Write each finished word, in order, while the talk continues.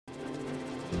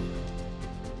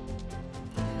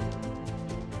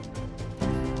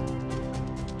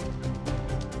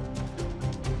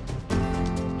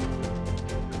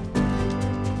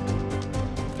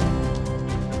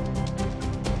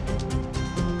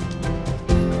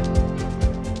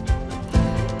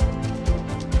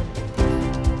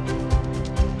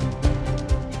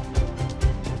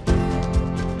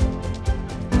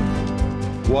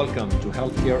Welcome to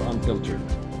Healthcare Unfiltered,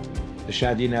 the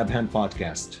Shadi Nabhan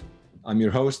podcast. I'm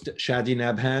your host, Shadi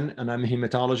Nabhan, and I'm a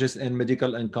hematologist and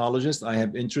medical oncologist. I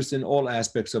have interest in all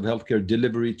aspects of healthcare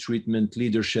delivery, treatment,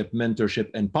 leadership,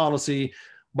 mentorship, and policy.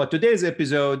 But today's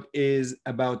episode is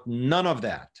about none of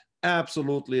that.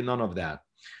 Absolutely none of that.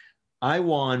 I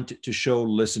want to show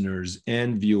listeners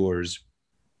and viewers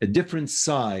a different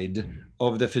side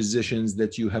of the physicians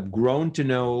that you have grown to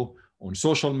know on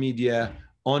social media,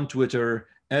 on Twitter,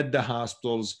 at the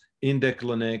hospitals, in the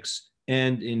clinics,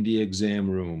 and in the exam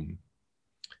room.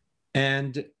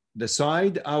 And the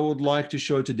side I would like to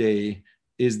show today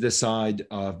is the side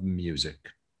of music.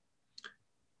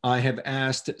 I have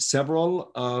asked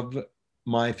several of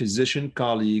my physician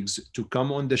colleagues to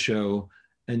come on the show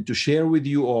and to share with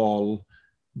you all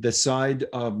the side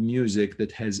of music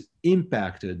that has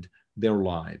impacted their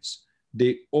lives.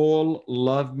 They all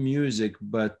love music,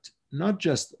 but not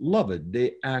just love it,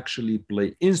 they actually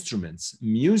play instruments.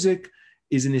 Music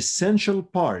is an essential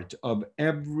part of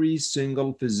every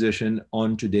single physician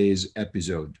on today's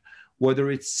episode,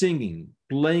 whether it's singing,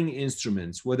 playing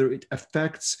instruments, whether it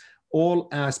affects all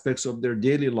aspects of their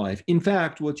daily life. In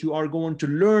fact, what you are going to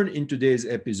learn in today's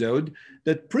episode,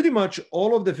 that pretty much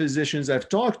all of the physicians I've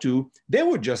talked to, they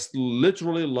would just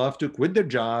literally love to quit their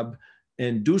job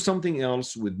and do something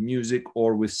else with music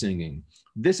or with singing.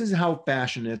 This is how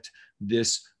passionate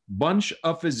this bunch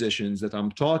of physicians that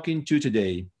I'm talking to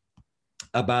today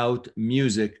about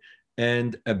music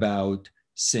and about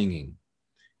singing.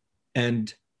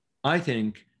 And I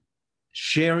think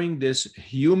sharing this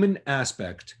human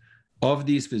aspect of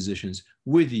these physicians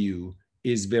with you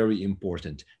is very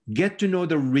important. Get to know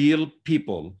the real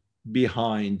people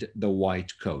behind the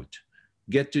white coat.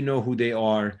 Get to know who they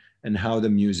are and how the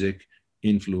music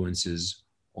influences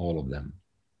all of them.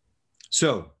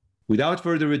 So, without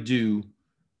further ado,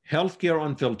 Healthcare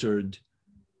Unfiltered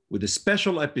with the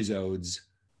special episodes,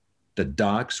 The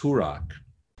Docs Who Rock.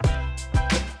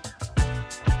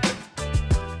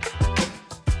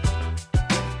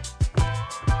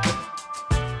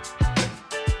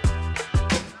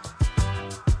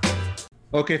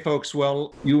 Okay, folks,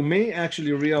 well, you may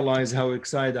actually realize how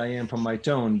excited I am from my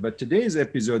tone, but today's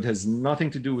episode has nothing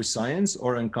to do with science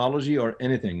or oncology or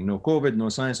anything. No COVID, no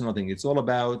science, nothing. It's all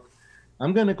about,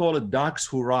 I'm going to call it Docs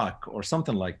Who Rock or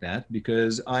something like that,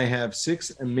 because I have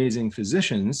 6 amazing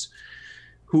physicians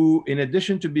who, in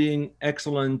addition to being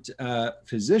excellent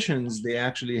physicians, they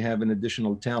actually have an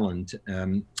additional talent,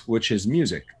 which is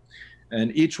music.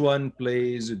 And each one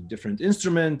plays a different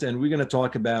instrument, and we're going to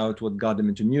talk about what got them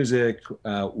into music,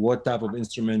 what type of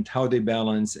instrument, how they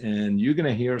balance, and you're going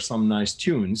to hear some nice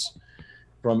tunes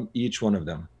from each one of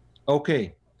them.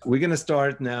 Okay, we're going to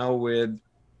start now with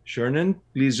Shernan.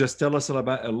 Please just tell us a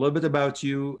little bit about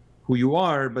you, who you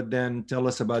are, but then tell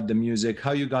us about the music,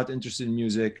 how you got interested in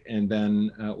music, and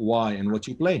then why and what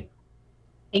you play.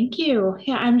 Thank you.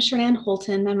 Yeah, I'm Shernan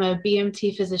Holton. I'm a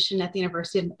BMT physician at the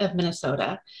University of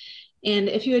Minnesota. And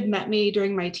if you had met me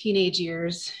during my teenage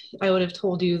years, I would have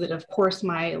told you that, of course,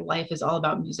 my life is all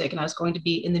about music and I was going to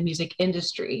be in the music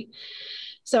industry.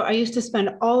 So I used to spend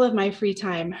all of my free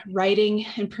time writing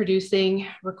and producing,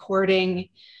 recording,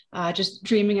 just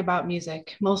dreaming about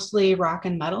music, mostly rock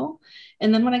and metal.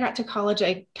 And then when I got to college,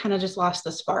 I kind of just lost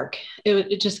the spark.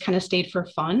 It just kind of stayed for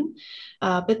fun.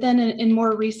 But then in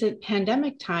more recent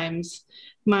pandemic times,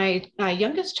 my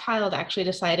youngest child actually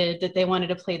decided that they wanted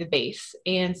to play the bass.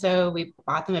 And so we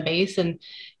bought them a bass, and,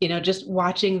 just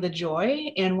watching the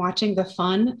joy and watching the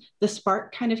fun, the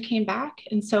spark kind of came back.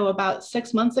 And so about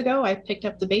 6 months ago, I picked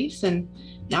up the bass, and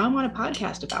now I'm on a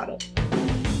podcast about it.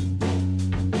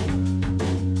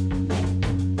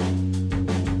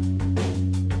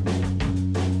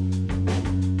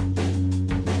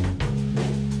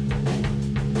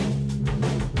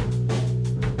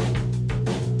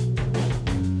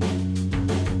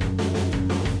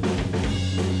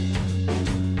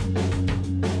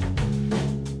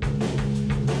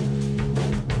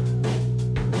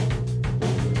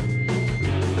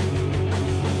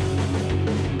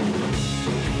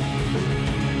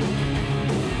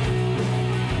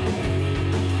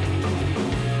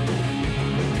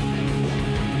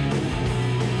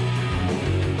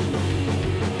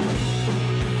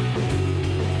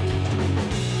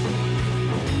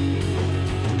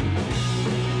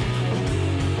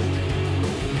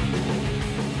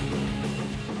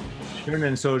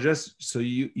 And so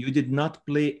you did not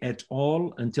play at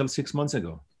all until 6 months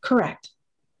ago? Correct.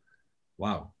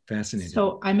 Wow, fascinating.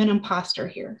 So I'm an imposter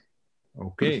here.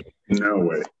 Okay. No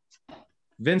way.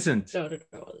 Vincent,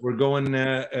 we're going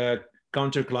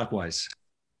counterclockwise.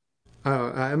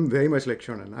 I'm very much like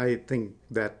Shonan. I think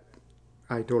that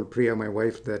I told Priya, my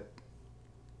wife, that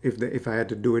if I had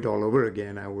to do it all over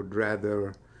again, I would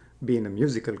rather be in a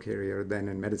musical career than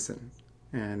in medicine.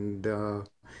 And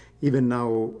even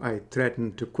now, I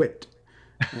threaten to quit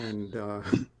and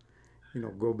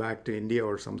go back to India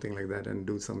or something like that and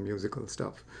do some musical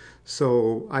stuff.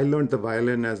 So I learned the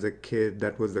violin as a kid.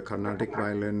 That was the Carnatic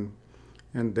violin.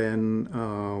 And then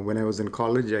when I was in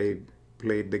college, I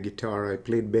played the guitar. I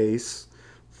played bass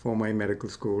for my medical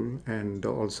school and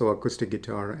also acoustic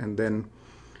guitar. And then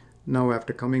now,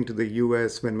 after coming to the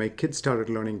US, when my kids started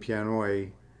learning piano,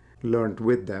 I learned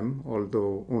with them,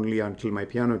 although only until my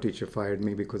piano teacher fired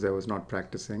me because I was not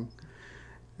practicing.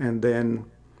 And then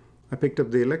I picked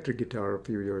up the electric guitar a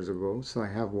few years ago, so I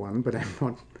have one, but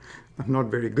I'm not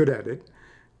very good at it.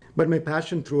 But my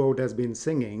passion throughout has been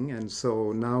singing, and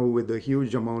so now with the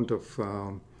huge amount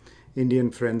of Indian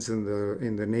friends in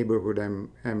the neighborhood,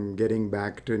 I'm getting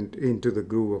back into the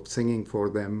groove of singing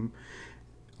for them.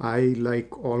 I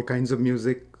like all kinds of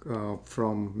music,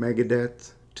 from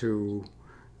Megadeth to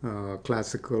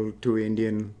classical to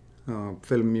Indian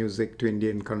film music to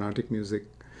Indian Carnatic music.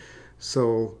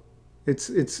 So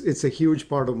it's a huge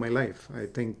part of my life. I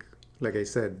think, like I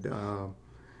said,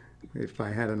 if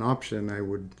I had an option, I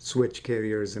would switch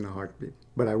careers in a heartbeat,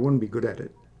 but I wouldn't be good at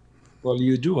it. Well,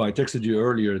 you do. I texted you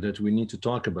earlier that we need to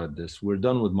talk about this. We're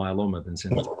done with myeloma,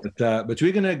 Vincent, but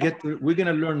we're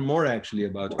gonna learn more actually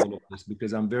about all of this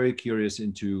because I'm very curious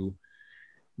into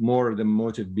more of the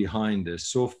motive behind this.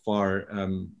 So far,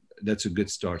 that's a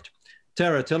good start.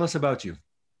 Tara, tell us about you.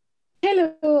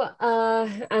 Hello,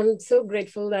 I'm so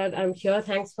grateful that I'm here.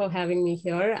 Thanks for having me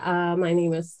here. My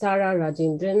name is Tara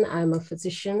Rajendran. I'm a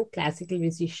physician, classical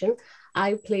musician.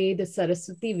 I play the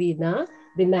Saraswati Veena,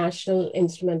 the national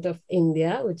instrument of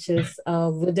India, which is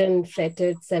a wooden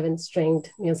fretted seven-stringed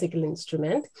musical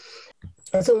instrument.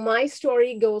 So my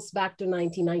story goes back to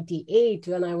 1998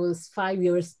 when I was 5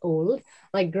 years old.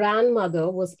 My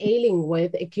grandmother was ailing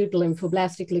with acute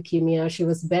lymphoblastic leukemia. She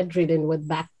was bedridden with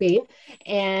back pain.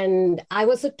 And I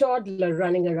was a toddler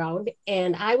running around.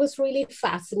 And I was really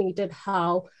fascinated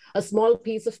how a small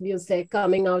piece of music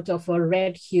coming out of a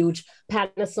red, huge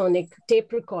Panasonic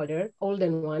tape recorder,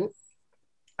 olden one,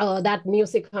 that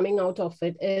music coming out of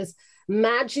it is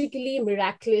magically,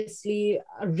 miraculously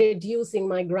reducing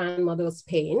my grandmother's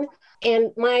pain.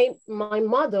 And my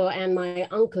mother and my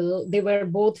uncle, they were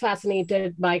both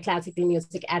fascinated by classical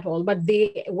music at all, but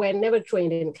they were never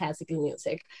trained in classical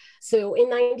music. So in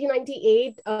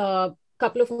 1998, a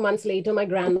couple of months later, my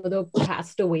grandmother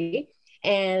passed away.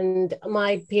 And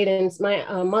my parents,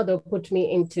 my mother put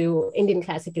me into Indian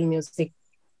classical music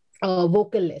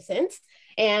vocal lessons.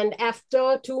 And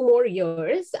after 2 more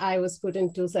years, I was put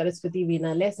into Saraswati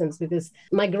Veena lessons because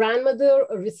my grandmother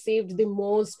received the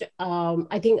most,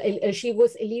 I think she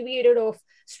was alleviated of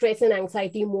stress and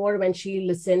anxiety more when she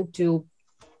listened to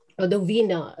the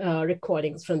Veena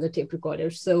recordings from the tape recorder.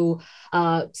 So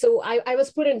I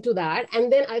was put into that.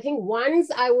 And then I think once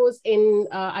I was in,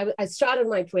 I started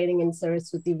my training in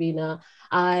Saraswati Veena.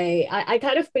 I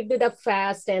kind of picked it up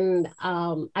fast, and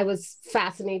I was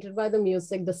fascinated by the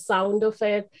music, the sound of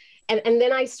it. And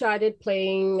then I started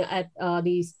playing at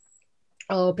these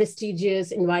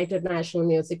prestigious invited national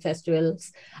music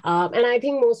festivals. And I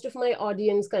think most of my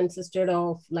audience consisted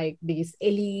of like these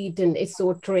elite and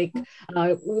esoteric,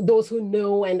 those who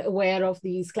know and aware of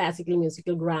these classical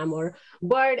musical grammar.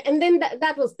 And then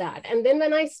that was that. And then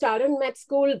when I started med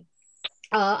school,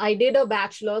 I did a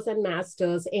bachelor's and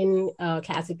master's in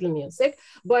classical music,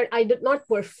 but I did not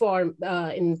perform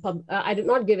I did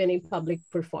not give any public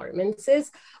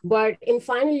performances. But in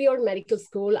final year medical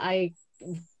school, I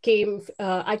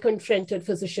confronted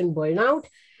physician burnout.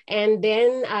 And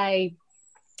then I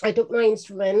took my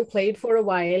instrument, played for a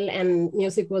while, and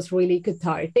music was really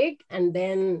cathartic. And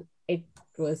then it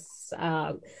was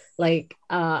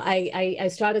I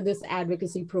started this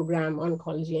advocacy program,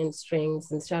 Oncology and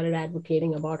Strings, and started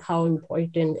advocating about how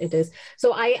important it is.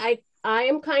 So I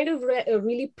am kind of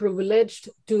really privileged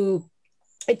to.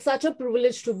 It's such a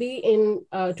privilege to be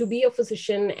to be a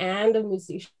physician and a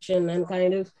musician and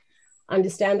kind of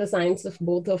understand the science of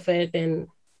both of it. And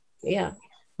yeah.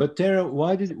 But Tara,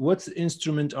 what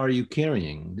instrument are you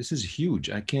carrying? This is huge.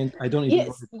 I don't even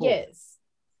know. Yes.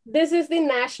 This is the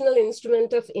national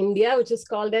instrument of India, which is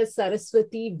called as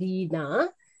Saraswati Veena,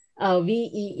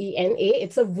 Veena.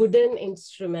 It's a wooden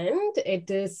instrument.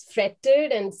 It is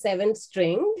fretted and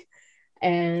seven-stringed.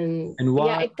 And why?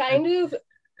 Yeah, it kind of...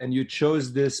 And you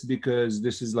chose this because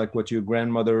this is like what your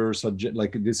grandmother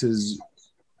this is...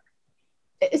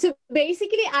 So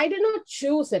basically, I did not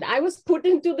choose it. I was put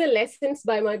into the lessons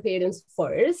by my parents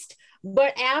first,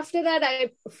 but after that, I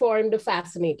formed a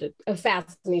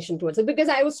fascination towards it because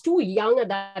I was too young at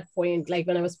that point, like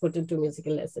when I was put into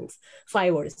musical lessons,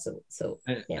 5 or so. So,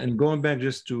 yeah. And going back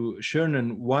just to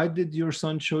Shernan, why did your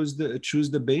son choose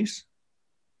the bass?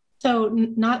 So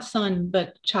not son,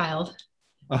 but child,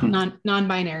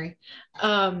 non-binary.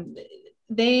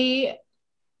 They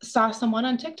saw someone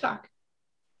on TikTok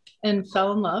and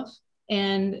fell in love,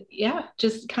 and yeah,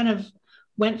 just kind of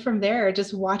went from there,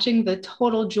 just watching the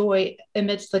total joy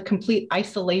amidst the complete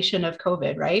isolation of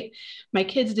COVID, right? My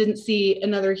kids didn't see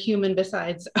another human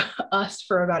besides us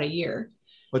for about a year.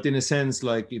 But in a sense,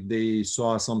 like if they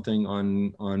saw something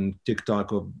on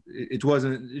TikTok, or it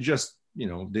wasn't just,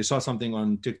 they saw something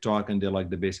on TikTok and they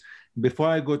liked the bass. Before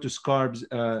I go to Scarbs,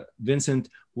 Vincent,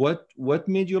 what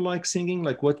made you like singing?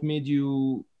 Like what made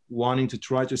you wanting to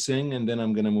try to sing? And then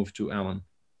I'm going to move to Alan.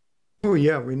 Oh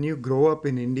yeah, when you grow up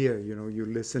in India, you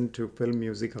listen to film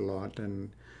music a lot,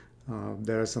 and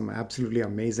there are some absolutely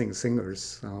amazing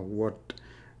singers. What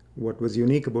was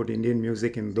unique about Indian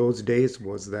music in those days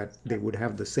was that they would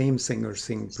have the same singer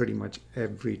sing pretty much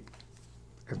every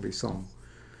song,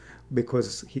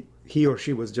 because he or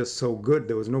she was just so good.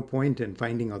 There was no point in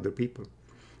finding other people.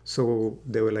 So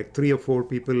there were like 3 or 4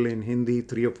 people in Hindi,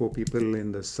 3 or 4 people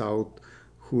in the South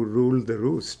who ruled the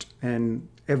roost, and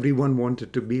everyone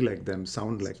wanted to be like them,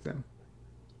 sound like them.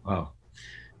 Wow.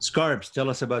 Scarbs, tell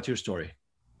us about your story.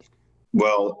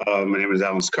 Well, my name is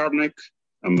Alan Skarbnik.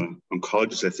 I'm an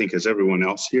oncologist, I think, as everyone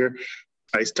else here.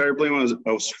 I started playing when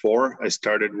I was 4. I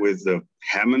started with the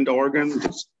Hammond organ,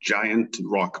 those giant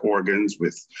rock organs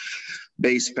with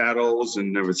bass pedals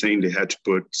and everything. They had to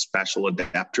put special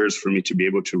adapters for me to be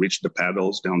able to reach the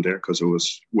pedals down there because it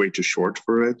was way too short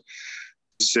for it.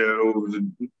 So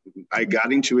I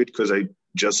got into it because I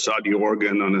just saw the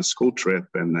organ on a school trip,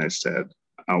 and I said,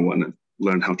 I want to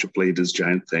learn how to play this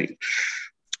giant thing.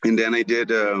 And then I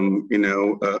did,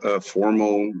 a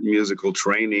formal musical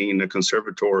training in the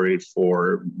conservatory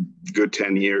for good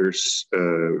 10 years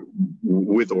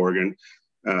with organ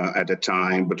at the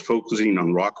time, but focusing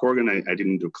on rock organ. I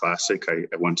didn't do classic. I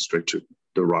went straight to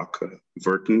the rock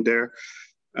version there.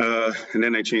 And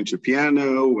then I changed to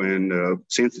piano and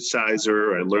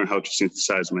synthesizer. I learned how to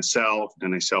synthesize myself.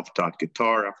 Then I self-taught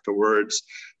guitar afterwards.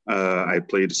 I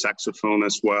played saxophone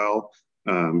as well.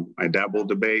 I dabbled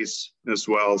the bass as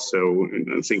well. So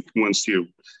I think once you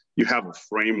have a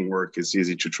framework, it's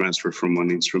easy to transfer from one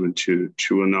instrument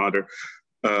to another.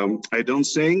 I don't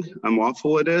sing. I'm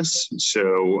awful at this.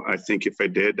 So I think if I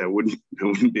did, I wouldn't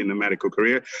be in a medical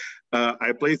career.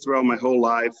 I played throughout my whole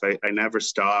life. I never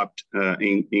stopped.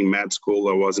 In med school,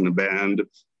 I was in a band.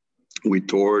 We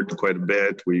toured quite a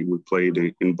bit. We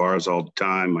played in bars all the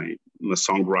time. I'm a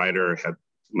songwriter. Had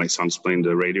my songs playing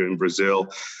the radio in Brazil.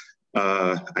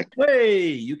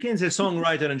 Wait, you can't say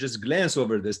songwriter and just glance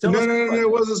over this. No, it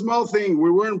was a small thing.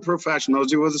 We weren't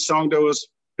professionals. It was a song that was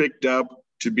picked up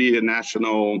to be a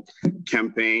national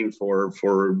campaign for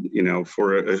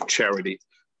a charity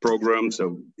program.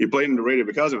 So you played in the radio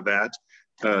because of that,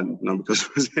 not because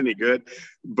it was any good.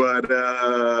 But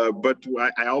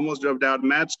I almost dropped out of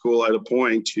med school at a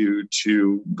point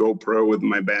to go pro with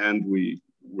my band.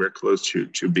 We're close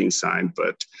to being signed,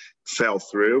 but fell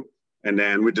through. And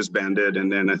then we disbanded,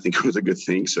 and then I think it was a good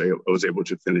thing. So I was able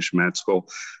to finish med school.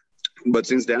 But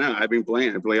since then, I've been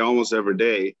playing. I play almost every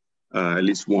day, at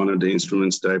least one of the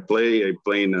instruments that I play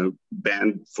in a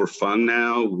band for fun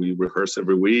now. We rehearse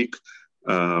every week.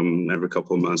 Every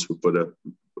couple of months, we put a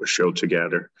show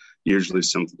together, usually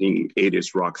something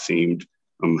 80s rock themed.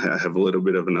 I have a little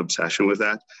bit of an obsession with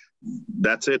that.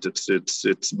 That's it.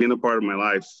 It's been a part of my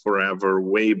life forever,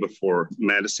 way before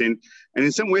medicine. And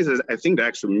in some ways, I think the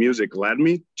actual music led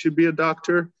me to be a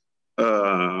doctor.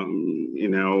 I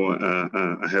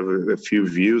have a few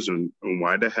views on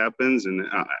why that happens. And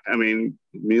I mean,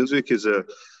 music is a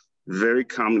very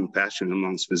common passion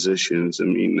amongst physicians. I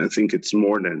mean, I think it's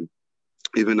more than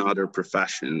even other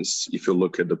professions. If you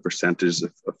look at the percentage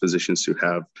of physicians who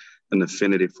have an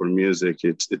affinity for music,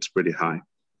 it's pretty high.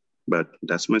 But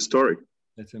that's my story.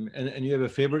 And you have a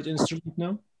favorite instrument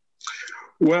now?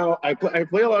 Well, I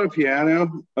play a lot of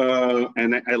piano,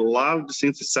 and I love the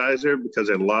synthesizer because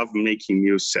I love making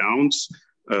new sounds.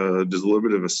 There's a little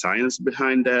bit of a science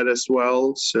behind that as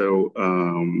well. So,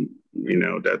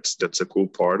 that's a cool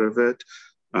part of it.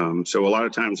 So a lot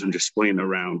of times I'm just playing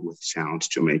around with sounds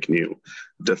to make new,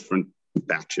 different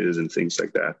batches and things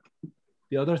like that.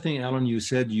 The other thing, Alan, you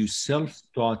said you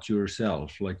self-taught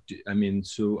yourself.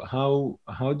 So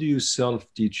how do you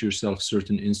self-teach yourself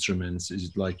certain instruments? Is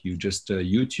it like you just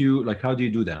YouTube? Like, how do you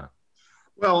do that?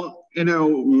 Well,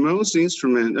 most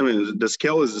instruments, I mean, the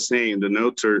scale is the same. The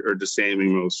notes are the same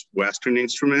in most Western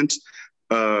instruments.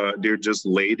 They're just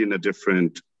laid in a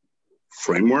different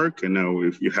framework.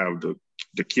 If you have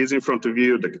the keys in front of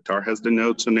you, the guitar has the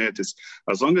notes on it.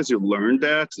 As long as you learn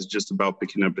that, it's just about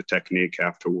picking up the technique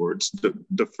afterwards.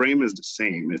 The frame is the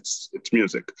same. It's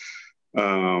music.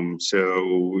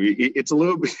 So it's a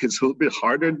little bit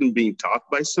harder than being taught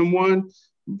by someone.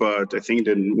 But I think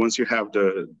that once you have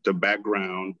the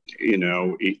background,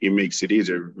 it makes it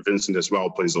easier. Vincent as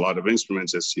well plays a lot of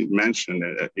instruments, as you mentioned.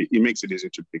 It makes it easier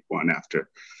to pick one after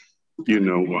you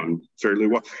know one fairly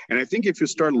well. And I think if you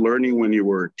start learning when you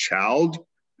were a child,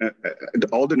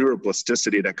 all the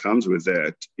neuroplasticity that comes with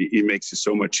it makes it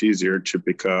so much easier to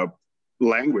pick up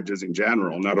languages in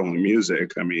general, not only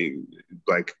music. I mean,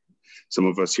 like some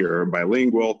of us here are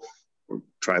bilingual or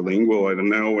trilingual, I don't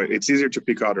know. It's easier to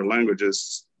pick other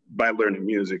languages by learning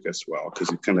music as well, because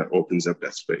it kind of opens up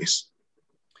that space.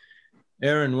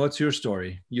 Aaron, what's your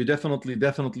story? You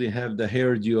definitely have the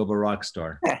hairdo of a rock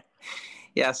star.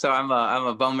 Yeah, so I'm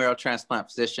a bone marrow transplant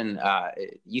physician at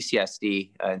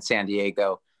UCSD in San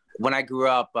Diego. When I grew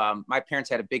up, my parents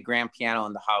had a big grand piano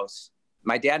in the house.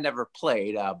 My dad never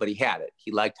played, but he had it.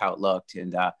 He liked how it looked,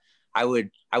 and I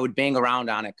would bang around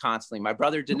on it constantly. My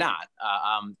brother did not,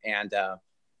 and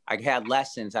I had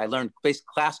lessons. I learned basic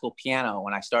classical piano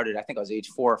when I started. I think I was age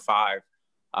 4 or 5.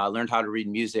 Learned how to read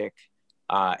music,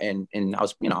 and I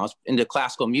was into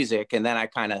classical music, and then I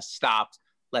kind of stopped,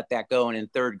 let that go. And in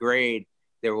 3rd grade,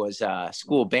 there was a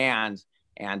school band,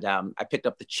 and I picked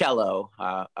up the cello,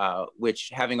 which,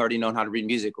 having already known how to read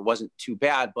music, it wasn't too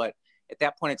bad. But at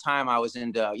that point in time, I was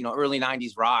into early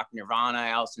 90s rock, Nirvana,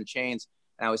 Alice in Chains,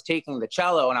 and I was taking the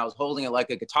cello and I was holding it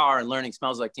like a guitar and learning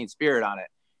Smells Like Teen Spirit on it.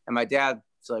 And my dad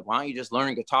was like, "Why don't you just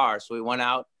learn guitar?" So we went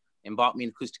out and bought me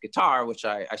an acoustic guitar, which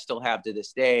I still have to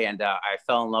this day, and I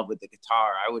fell in love with the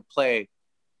guitar. I would play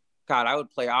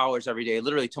hours every day,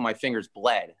 literally till my fingers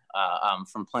bled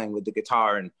from playing with the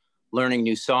guitar and learning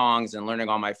new songs and learning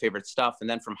all my favorite stuff. And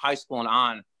then from high school and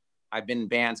on, I've been in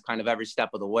bands kind of every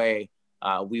step of the way.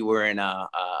 We were in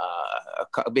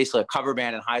basically a cover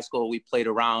band in high school. We played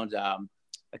around,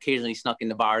 occasionally snuck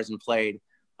into bars and played.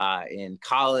 In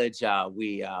college, I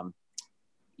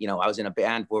was in a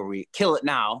band where we Kill It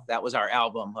Now. That was our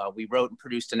album. We wrote and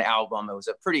produced an album. It was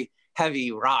a pretty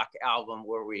heavy rock album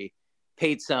where we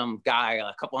paid some guy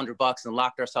a couple $100 and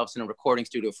locked ourselves in a recording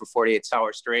studio for 48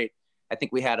 hours straight. I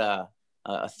think we had a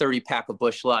 30-pack of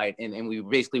Busch Light, and we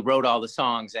basically wrote all the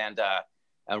songs and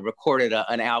recorded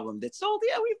an album that sold.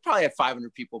 Yeah, we probably had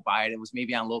 500 people buy it. It was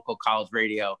maybe on local college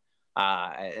radio.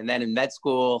 And then in med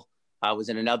school, I was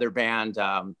in another band.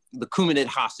 The Coumadin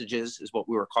Hostages is what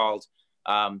we were called.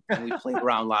 And we played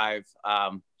around live.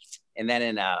 And then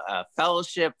in a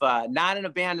fellowship, not in a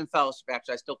band in fellowship,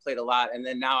 actually, I still played a lot. And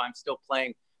then now I'm still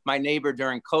playing. My neighbor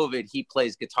during COVID, he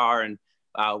plays guitar, and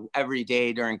every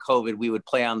day during COVID, we would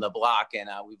play on the block, and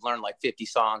we've learned like 50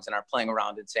 songs and are playing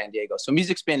around in San Diego. So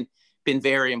music's been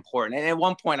very important. And at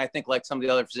one point, I think like some of the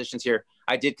other physicians here,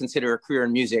 I did consider a career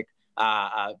in music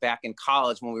back in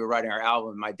college when we were writing our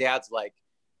album. My dad's like,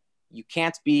 "You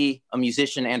can't be a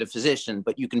musician and a physician,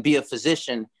 but you can be a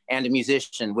physician and a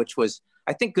musician," which was,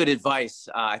 I think, good advice.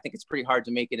 I think it's pretty hard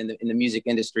to make it in the music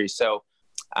industry. So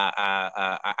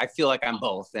I feel like I'm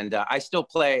both. And I still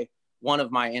play one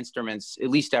of my instruments at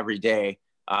least every day,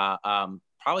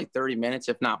 probably 30 minutes,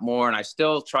 if not more. And I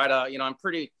still try to, I'm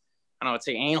pretty, I don't know, I'd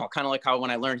say anal, kind of like how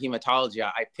when I learned hematology,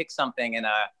 I pick something and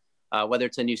whether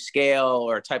it's a new scale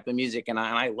or a type of music, and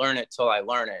I learn it till I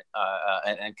learn it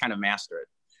and kind of master it.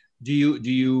 Do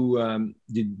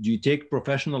you take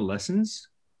professional lessons?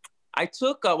 I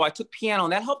took piano,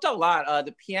 and that helped out a lot.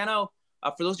 The piano,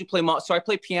 for those who play, so I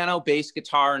play piano, bass,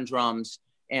 guitar, and drums,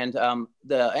 and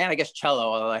I guess cello,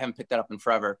 although I haven't picked that up in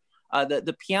forever.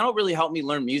 The piano really helped me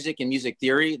learn music and music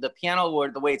theory. The piano,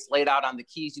 the way it's laid out on the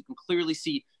keys, you can clearly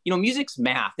see, music's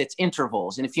math, it's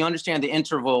intervals. And if you understand the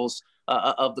intervals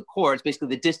of the chords, basically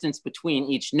the distance between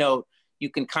each note, you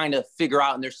can kind of figure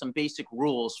out, and there's some basic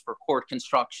rules for chord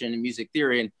construction and music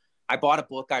theory. And I bought a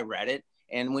book, I read it.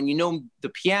 And when you know the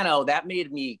piano, that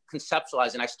made me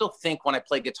conceptualize. And I still think when I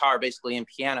play guitar, basically in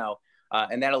piano,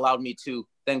 and that allowed me to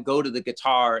then go to the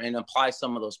guitar and apply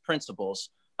some of those principles.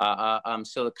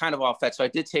 So it kind of all fed. So I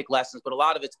did take lessons, but a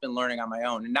lot of it's been learning on my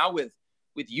own. And now with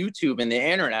YouTube and the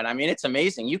internet, I mean, it's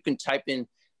amazing. You can type in,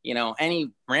 any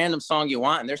random song you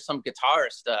want, and there's some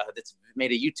guitarist that's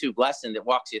made a YouTube lesson that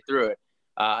walks you through it.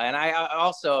 And I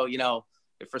also,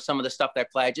 for some of the stuff that I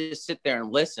play, I just sit there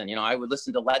and listen. I would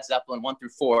listen to Led Zeppelin 1 through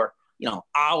 4,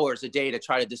 hours a day to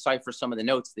try to decipher some of the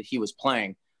notes that he was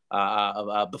playing.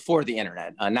 before the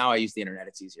internet. Now I use the internet;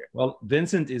 it's easier. Well,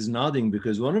 Vincent is nodding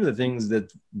because one of the things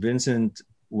that Vincent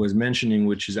was mentioning,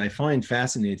 which is I find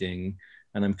fascinating,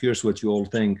 and I'm curious what you all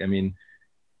think. I mean,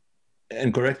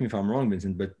 and correct me if I'm wrong,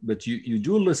 Vincent, but you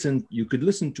do listen. You could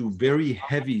listen to very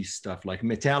heavy stuff like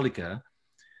Metallica,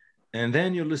 and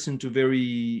then you listen to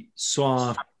very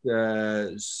soft,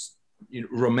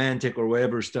 romantic or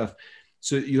whatever stuff.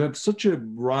 So you have such a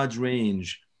broad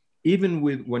range, even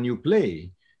with when you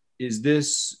play. Is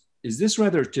this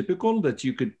rather typical that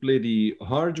you could play the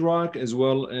hard rock as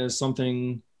well as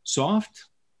something soft?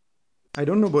 I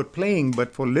don't know about playing,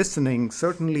 but for listening,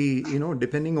 certainly,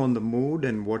 depending on the mood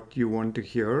and what you want to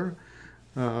hear,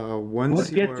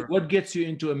 what gets you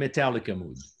into a Metallica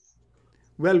mood?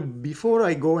 Well, before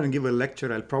I go and give a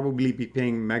lecture, I'll probably be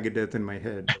playing Megadeth in my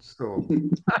head. So,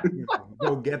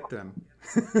 go get them.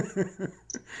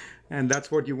 And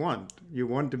that's what you want. You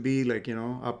want to be like,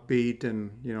 upbeat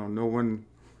and, no one,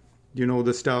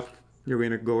 the stuff. You're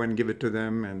going to go and give it to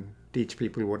them and teach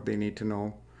people what they need to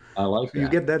know. I like that. You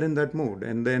get that in that mood.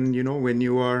 And then, when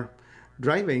you are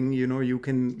driving, you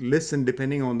can listen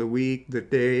depending on the week, the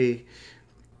day.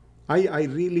 I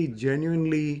really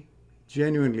genuinely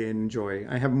enjoy.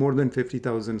 I have more than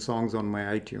 50,000 songs on my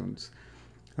iTunes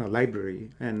library.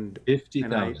 And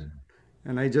 50,000.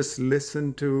 And I just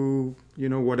listen to,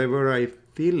 whatever I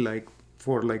feel like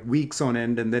for like weeks on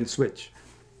end and then switch.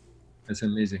 That's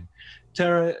amazing.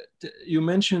 Tara, you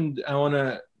mentioned, I want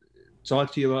to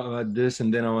talk to you about this,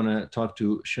 and then I want to talk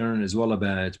to Sharon as well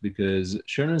about it, because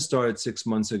Sharon started 6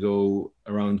 months ago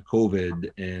around COVID,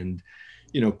 and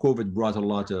COVID brought a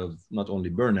lot of not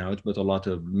only burnout, but a lot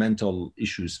of mental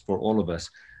issues for all of us.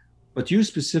 But you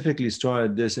specifically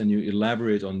started this, and you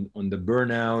elaborate on the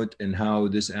burnout and how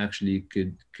this actually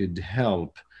could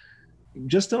help.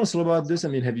 Just tell us a little about this. I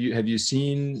mean, have you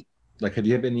seen, like, have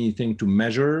you had anything to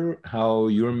measure how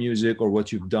your music or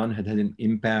what you've done had an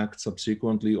impact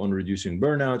subsequently on reducing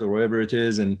burnout or whatever it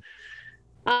is? And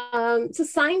so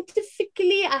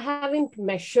scientifically, I haven't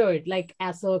measured, like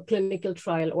as a clinical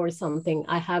trial or something,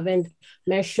 I haven't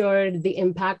measured the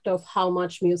impact of how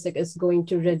much music is going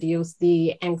to reduce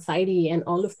the anxiety and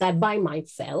all of that by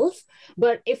myself.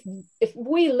 But if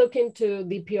we look into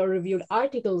the peer-reviewed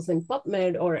articles in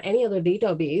PubMed or any other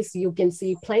database, you can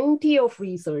see plenty of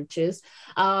researches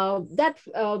that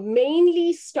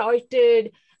mainly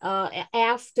started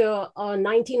after a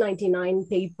 1999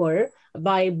 paper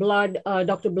by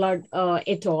Dr. Blood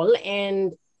et al.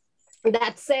 And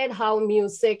that said how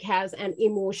music has an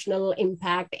emotional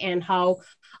impact and how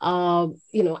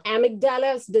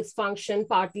amygdala's dysfunction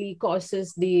partly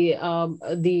causes the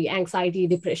anxiety,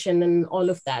 depression, and all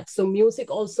of that. So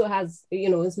music also has,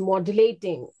 is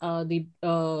modulating the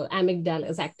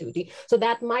amygdala's activity. So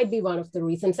that might be one of the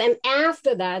reasons. And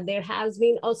after that, there has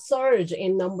been a surge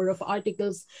in number of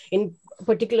articles in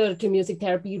particular to music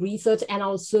therapy research, and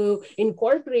also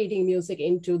incorporating music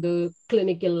into the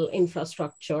clinical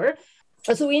infrastructure.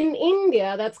 So in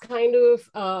India, that's kind of,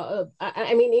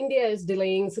 India is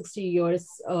delaying 60 years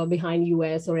behind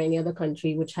US or any other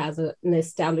country which has an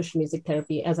established music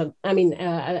therapy as an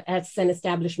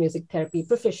established music therapy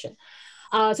profession.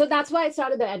 So that's why I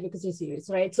started the advocacy series,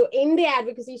 right? So in the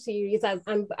advocacy series,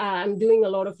 I'm doing a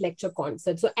lot of lecture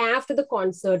concerts. So after the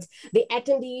concerts, the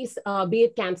attendees, be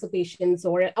it cancer patients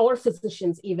or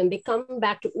physicians even, they come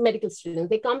back to medical students.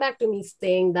 They come back to me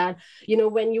saying that,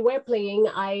 when you were playing,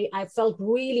 I felt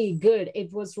really good.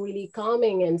 It was really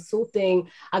calming and soothing.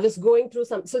 I was going through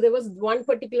so there was one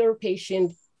particular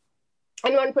patient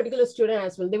and one particular student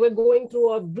as well. They were going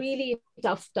through a really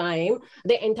tough time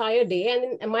the entire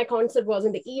day, and my concert was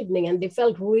in the evening, and they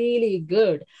felt really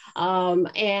good. And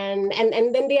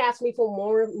then they asked me for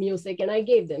more music, and I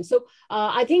gave them. So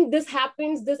I think this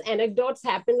anecdotes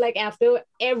happen like after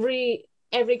every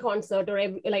concert or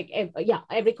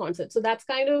every concert. So that's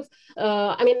kind of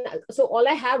so all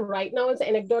I have right now is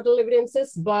anecdotal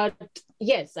evidences, but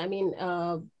yes, I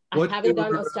haven't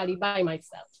done a study by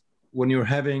myself. When you're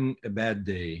having a bad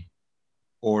day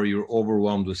or you're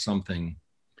overwhelmed with something,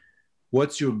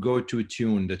 what's your go-to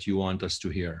tune that you want us to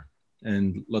hear?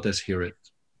 And let us hear it.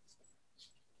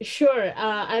 Sure.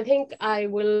 I think I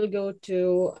will go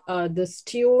to this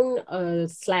tune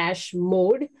 /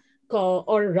 mode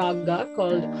or raga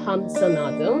called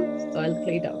Hamsanadam. So I'll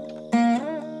play it out.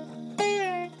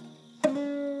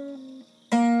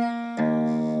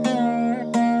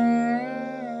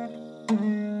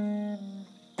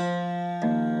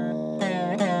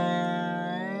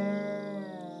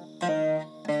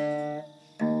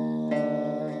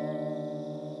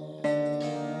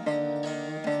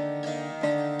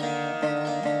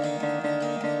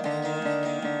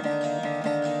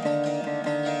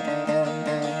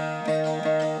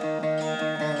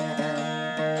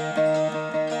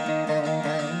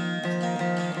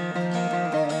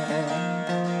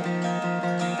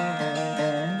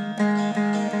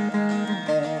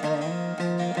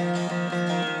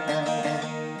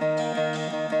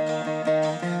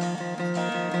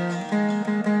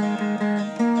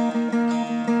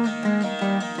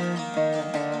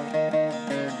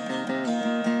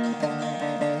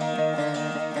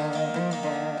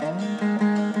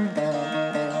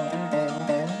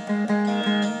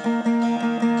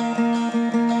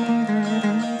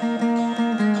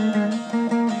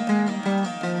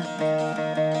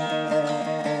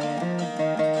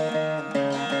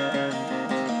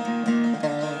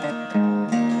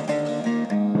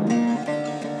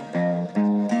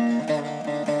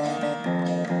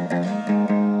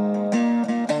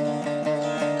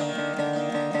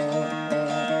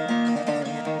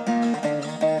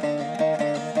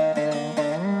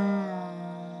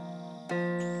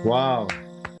 Wow.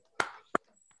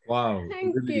 Wow.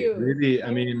 Thank Really, you. really, I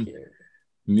Thank mean, you.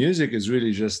 music is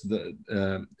really just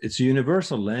it's a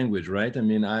universal language, right? I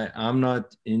mean, I'm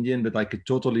not Indian, but I could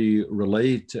totally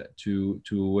relate to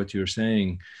what you're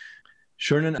saying.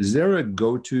 Shernan, is there a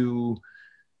go-to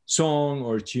song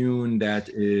or tune that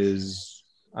is,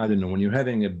 I don't know, when you're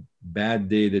having a bad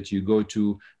day that you go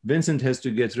to? Vincent has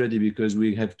to get ready because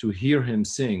we have to hear him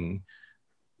sing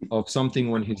of something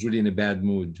when he's really in a bad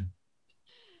mood.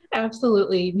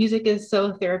 Absolutely. Music is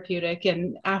so therapeutic.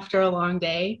 And after a long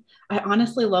day, I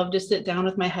honestly love to sit down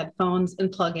with my headphones and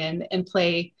plug in and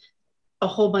play a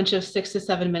whole bunch of 6 to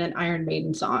 7 minute Iron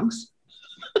Maiden songs.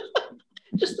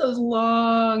 Just those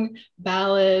long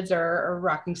ballads or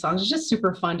rocking songs. It's just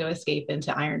super fun to escape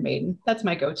into Iron Maiden. That's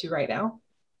my go to right now.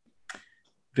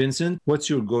 Vincent, what's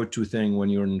your go-to thing when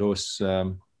you're in those,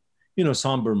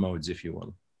 somber modes, if you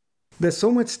will? There's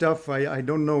so much stuff. I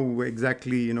don't know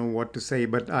exactly, what to say,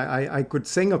 but I could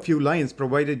sing a few lines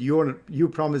provided you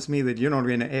promise me that you're not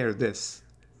going to air this.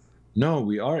 No,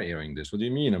 we are airing this. What do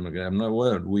you mean? I'm not.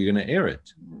 Well, we're going to air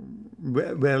it.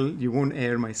 Well, you won't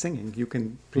air my singing. You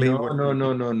can play. No.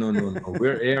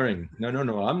 We're airing. No.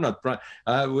 I'm not.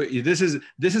 This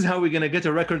is how we're going to get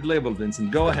a record label,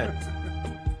 Vincent. Go ahead.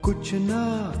 कुछ ना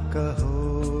कहो,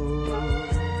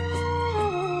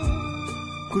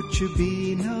 कुछ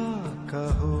भी ना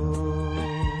कहो,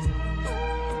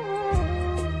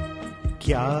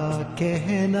 क्या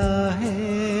कहना है,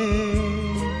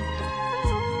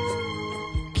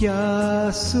 क्या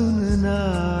सुनना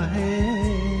है,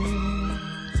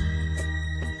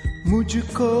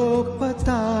 मुझको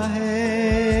पता है,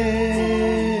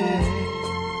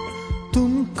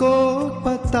 तुमको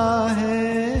पता है,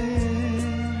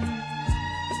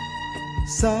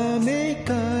 साने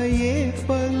का ये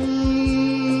पल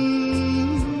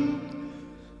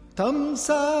थम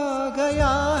सा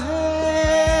गया है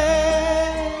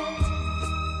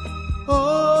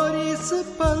और इस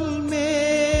पल में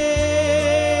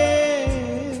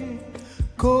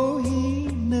कोई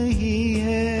नहीं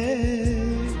है,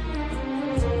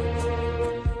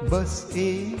 बस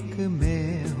एक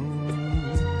मैं हूँ,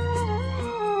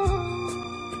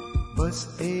 बस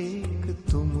एक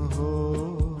तुम हो,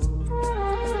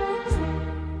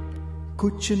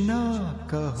 कुछ ना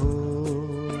कहो,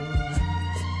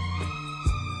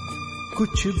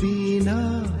 कुछ भी ना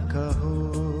कहो.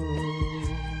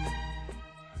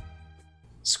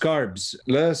 Scarbs,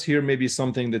 let us hear maybe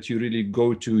something that you really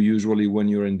go to usually when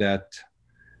you're in that.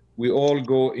 We all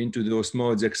go into those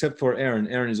modes, except for Aaron.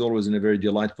 Aaron is always in a very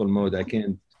delightful mode. I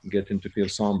can't get him to feel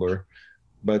somber.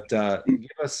 But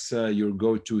give us your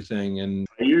go-to thing. And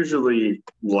I usually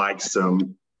like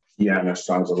some piano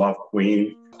songs. I love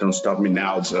Queen. Don't Stop Me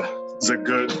Now. It's a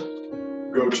good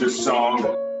go-to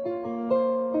song.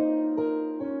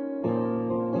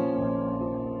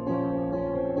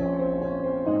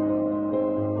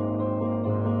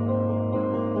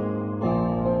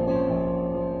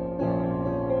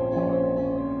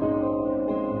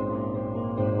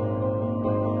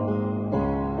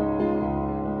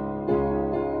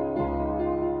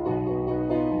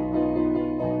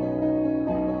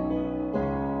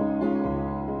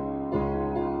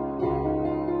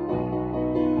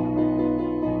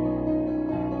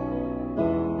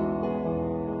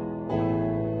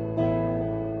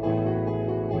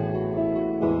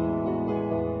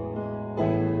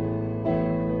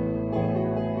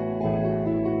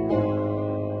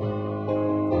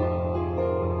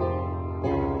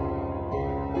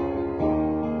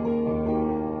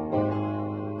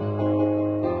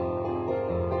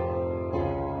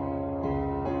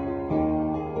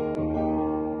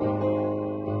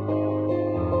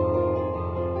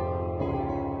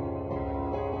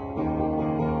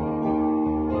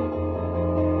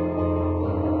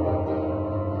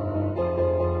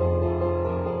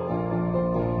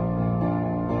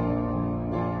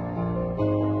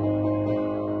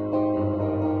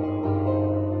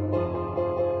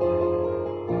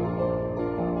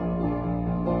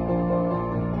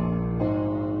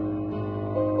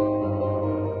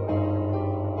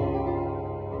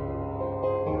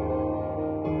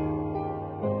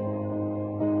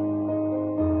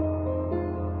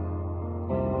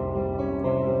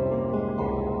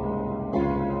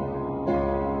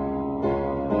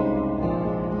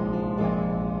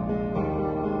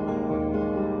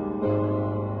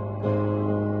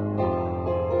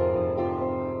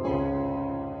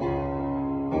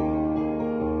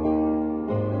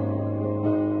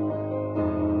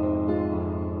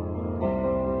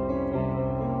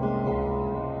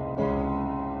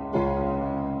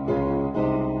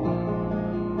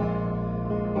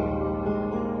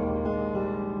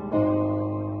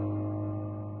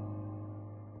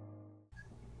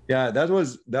 Yeah, that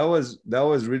was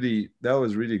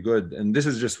really good. And this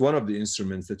is just one of the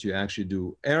instruments that you actually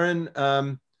do. Aaron,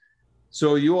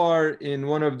 so you are in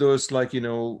one of those, like, you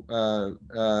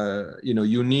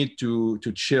need to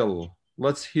chill.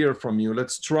 Let's hear from you.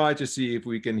 Let's try to see if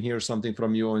we can hear something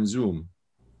from you on Zoom.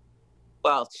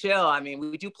 Well, chill. I mean,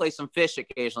 we do play some Fish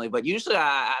occasionally, but usually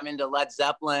I'm into Led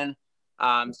Zeppelin.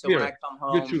 So Here, when I come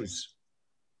you home, choose.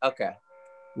 okay.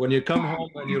 When you come home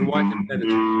and your wife is dead.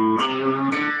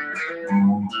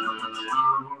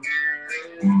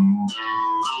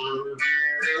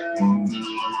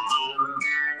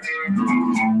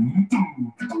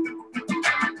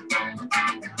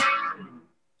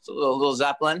 So a little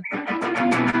Zeppelin.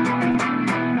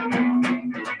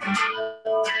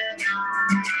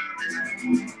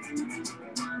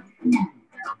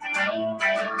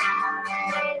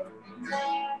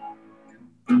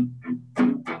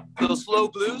 Little slow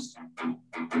blues.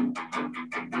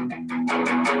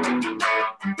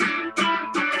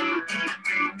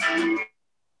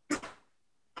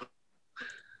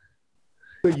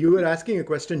 So you were asking a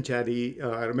question, Chaddy.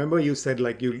 I remember you said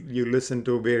like you listen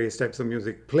to various types of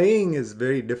music. Playing is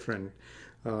very different.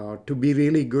 To be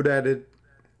really good at it,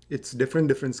 it's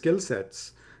different skill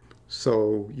sets.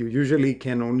 So you usually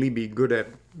can only be good at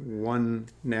one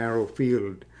narrow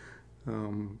field.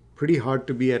 Pretty hard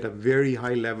to be at a very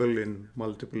high level in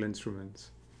multiple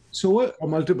instruments So or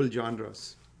multiple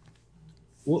genres.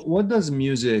 what does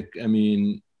music, I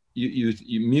mean,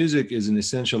 music is an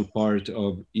essential part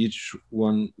of each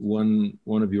one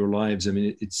of your lives. I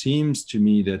mean, it seems to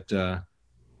me that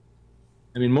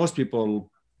I mean, most people,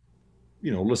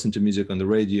 listen to music on the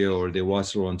radio or they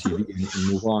watch it on TV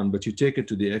and move on, but you take it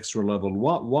to the extra level.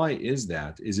 Why is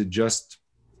that? Is it just,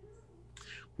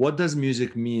 what does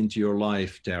music mean to your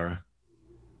life, Tara?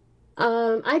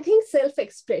 I think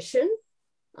self-expression.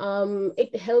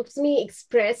 It helps me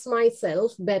express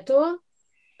myself better.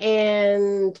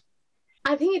 And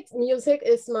I think music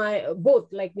is my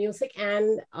both, like music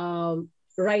and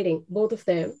writing, both of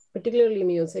them, particularly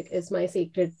music, is my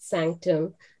sacred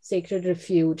sanctum, sacred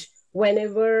refuge.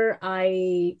 Whenever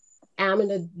I am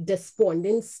in a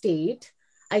despondent state,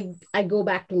 I go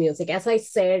back to music. As I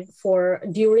said, for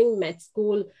during med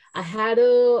school, I had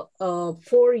a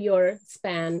 4-year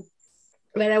span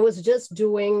where I was just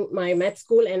doing my med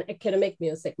school and academic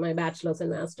music, my bachelor's and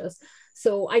master's.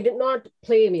 So I did not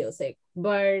play music.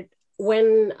 But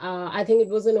when I think it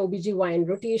was an OBGYN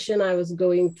rotation, I was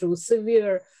going through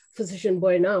severe physician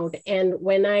burnout. And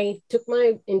when I took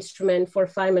my instrument for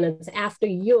 5 minutes after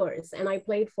years, and I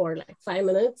played for like 5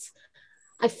 minutes,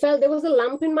 I felt there was a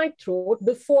lump in my throat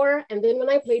before. And then when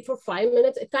I played for 5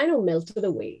 minutes, it kind of melted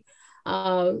away.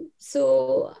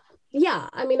 So yeah,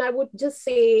 I mean, I would just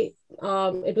say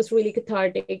it was really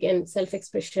cathartic and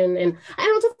self-expression and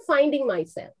also finding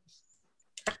myself.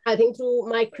 I think through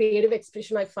my creative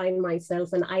expression, I find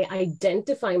myself and I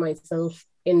identify myself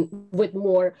with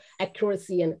more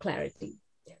accuracy and clarity.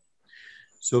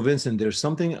 So Vincent, there's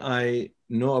something I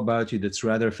know about you that's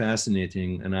rather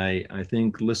fascinating. And I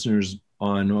think listeners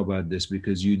know about this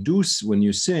because you do, when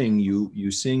you sing,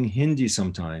 you sing Hindi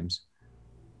sometimes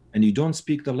and you don't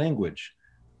speak the language.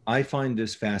 I find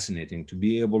this fascinating, to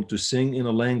be able to sing in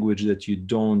a language that you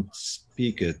don't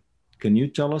speak it. Can you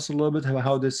tell us a little bit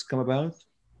how this come about?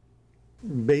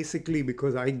 Basically,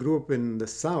 because I grew up in the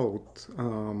South,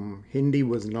 Hindi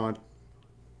was not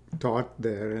taught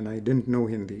there, and I didn't know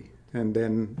Hindi. And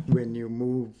then when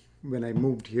I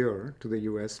moved here to the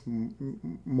US,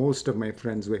 most of my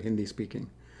friends were Hindi speaking.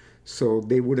 So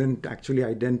they wouldn't actually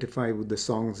identify with the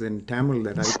songs in Tamil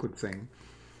that I could sing.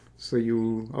 So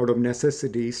you, out of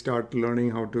necessity, start learning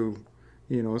how to,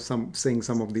 sing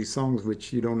some of these songs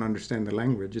which you don't understand the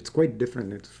language. It's quite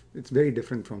different. It's very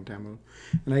different from Tamil,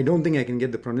 and I don't think I can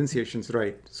get the pronunciations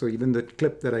right. So even the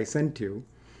clip that I sent you,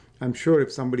 I'm sure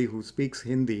if somebody who speaks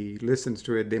Hindi listens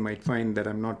to it, they might find that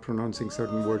I'm not pronouncing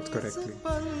certain words correctly.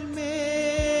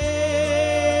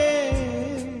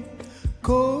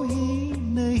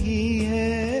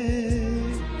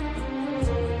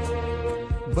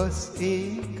 बस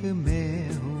एक मैं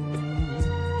हूँ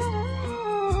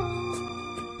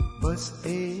बस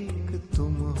एक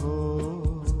तुम हो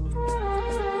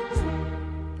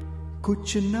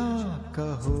कुछ ना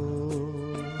कहो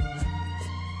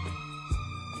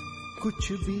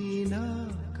कुछ भी ना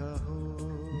कहो.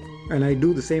 And I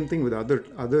do the same thing with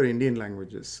other Indian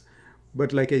languages,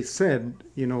 but like I said,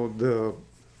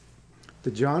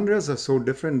 the genres are so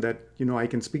different that I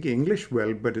can speak English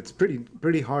well, but it's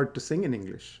pretty hard to sing in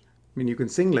English. I mean, you can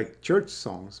sing like church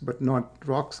songs, but not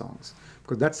rock songs,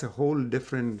 because that's a whole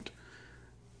different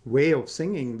way of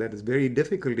singing that is very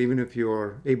difficult, even if you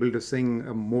are able to sing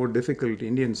a more difficult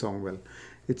Indian song well.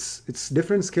 It's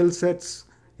different skill sets.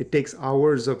 It takes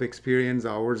hours of experience,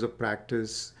 hours of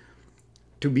practice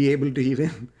to be able to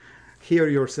even hear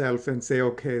yourself and say,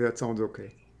 okay, that sounds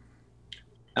okay.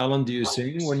 Alan, do you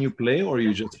sing when you play or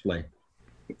you just play?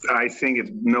 I think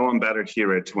no one better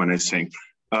hear it when I sing.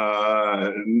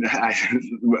 I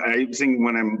sing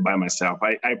when I'm by myself.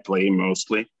 I play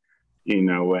mostly,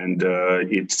 and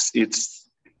it's.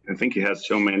 I think it has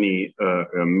so many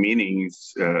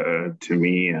meanings to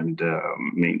me, and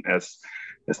as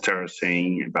Tara was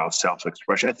saying about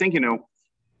self-expression, I think in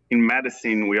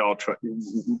medicine we all try.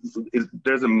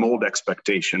 There's a mold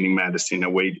expectation in medicine, a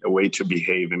way to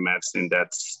behave in medicine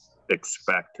that's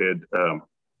expected.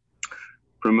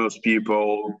 For most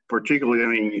people,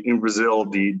 particularly in Brazil,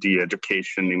 the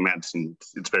education in medicine,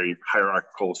 it's very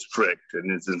hierarchical, strict,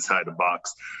 and it's inside a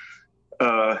box.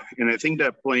 And I think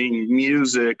that playing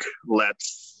music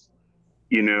lets,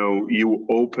 you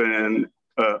open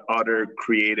other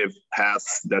creative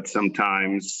paths that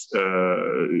sometimes,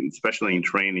 especially in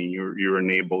training, you're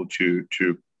unable to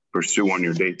pursue on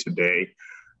your day-to-day.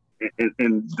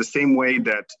 And the same way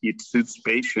that it suits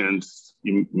patients,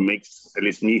 it makes at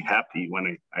least me happy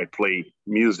when I play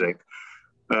music.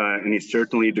 And it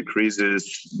certainly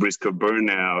decreases risk of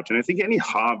burnout. And I think any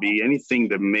hobby, anything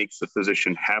that makes a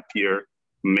physician happier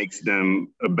makes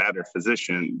them a better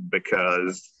physician,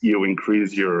 because you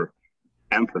increase your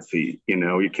empathy.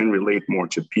 You can relate more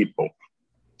to people.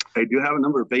 I do have a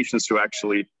number of patients who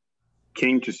actually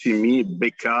came to see me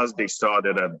because they saw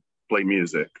that I play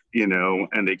music,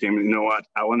 and they came, what,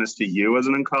 I want to see you as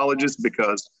an oncologist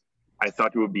because I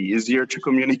thought it would be easier to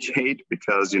communicate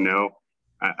because,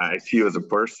 I see you as a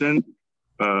person.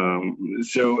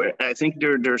 So I think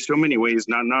there are so many ways,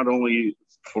 not only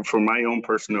for my own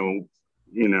personal,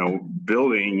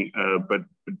 building, but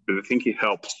I think it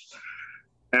helps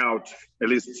out, at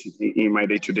least in my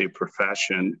day-to-day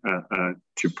profession,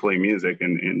 to play music,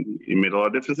 and it made a lot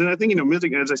of difference. And I think,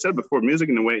 music, as I said before, music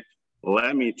in a way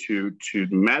led me to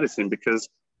medicine, because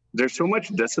there's so much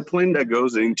discipline that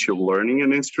goes into learning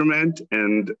an instrument,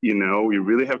 and you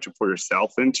really have to put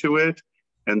yourself into it.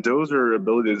 And those are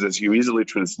abilities that you easily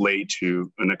translate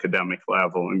to an academic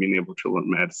level and being able to learn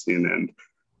medicine. And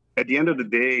at the end of the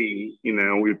day,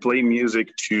 we play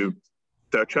music to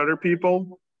touch other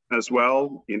people as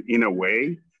well, in a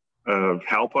way,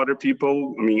 help other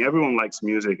people. I mean, everyone likes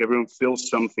music. Everyone feels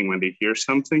something when they hear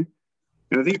something.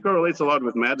 And I think it correlates a lot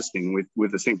with medicine,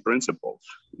 with the same principles,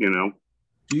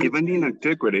 Even in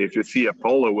antiquity, if you see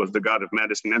Apollo was the god of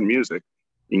medicine and music,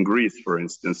 in Greece, for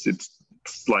instance, it's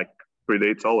like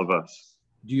predates all of us.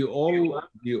 Do you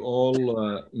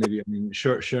all maybe,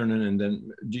 Shernan, and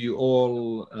then do you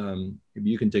all, maybe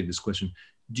you can take this question.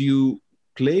 Do you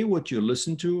play what you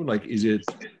listen to? Like,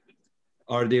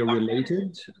 are they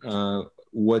related?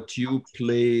 What you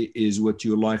play is what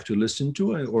you like to listen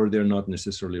to, or they're not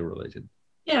necessarily related?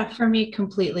 Yeah, for me,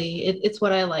 completely. It's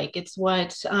what I like. It's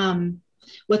what's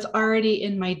already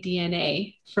in my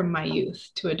DNA from my youth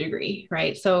to a degree,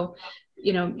 right? So,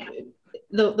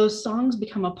 those songs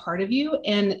become a part of you,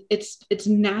 and it's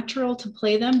natural to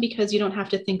play them because you don't have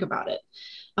to think about it.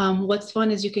 What's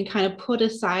fun is you can kind of put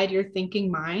aside your thinking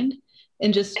mind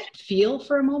and just feel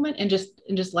for a moment and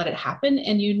just let it happen,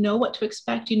 and you know what to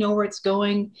expect, you know where it's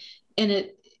going, and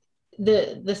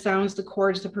the sounds, the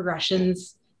chords, the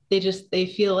progressions, they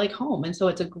feel like home, and so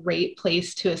it's a great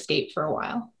place to escape for a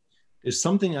while. There's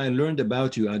something I learned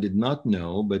about you I did not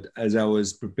know, but as I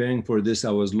was preparing for this,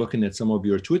 I was looking at some of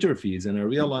your Twitter feeds, and I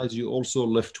realized you also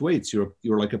lift weights. You're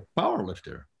like a power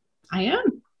lifter. I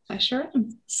am. I sure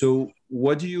am. So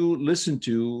what do you listen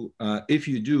to, if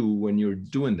you do, when you're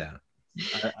doing that?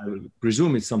 I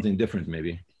presume it's something different,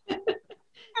 maybe.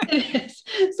 It is.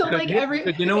 So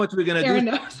because you know what we're gonna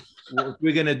do? What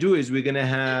we're gonna do is we're gonna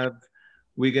have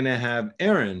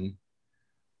Aaron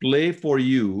play for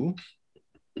you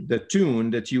the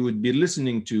tune that you would be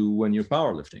listening to when you're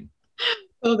powerlifting.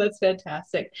 Oh, that's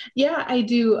fantastic. Yeah, I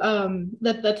do.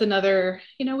 That's another,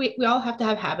 we all have to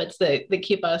have habits that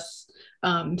keep us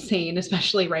sane,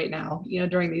 especially right now,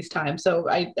 during these times. So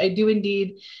I do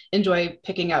indeed enjoy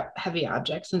picking up heavy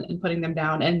objects and putting them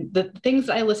down. And the things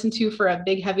I listen to for a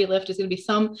big heavy lift is going to be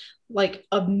some like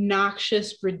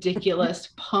obnoxious, ridiculous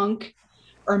punk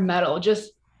or metal,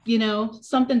 just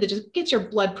something that just gets your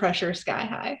blood pressure sky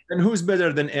high. And who's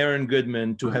better than Aaron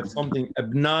Goodman to have something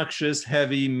obnoxious,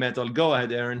 heavy metal? Go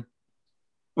ahead, Aaron.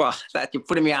 Well, you're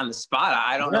putting me on the spot.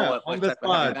 I don't know what type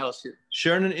of heavy metal shit.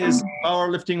 Shernan is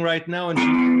powerlifting right now, and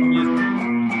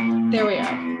she's... There we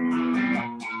are.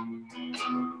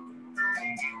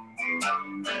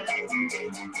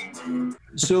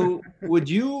 So would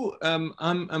you,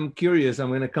 I'm curious, I'm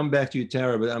going to come back to you,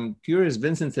 Tara, but I'm curious,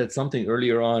 Vincent said something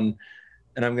earlier on,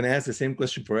 and I'm going to ask the same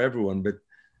question for everyone, but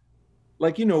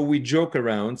like, you know, we joke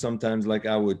around sometimes, like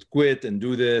I would quit and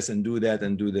do this and do that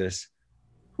and do this.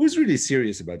 Who's really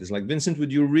serious about this? Like, Vincent,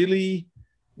 would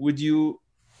you,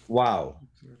 wow.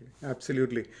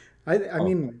 Absolutely. I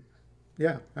mean,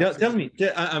 yeah. Tell me,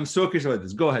 I'm so curious about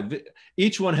this. Go ahead.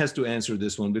 Each one has to answer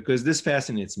this one because this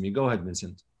fascinates me. Go ahead,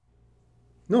 Vincent.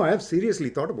 No, I have seriously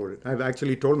thought about it. I've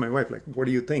actually told my wife, like, what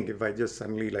do you think if I just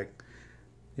suddenly, like,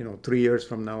 3 years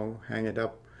from now, hang it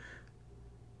up?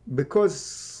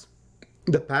 Because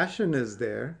the passion is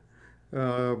there.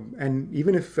 And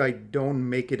even if I don't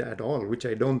make it at all, which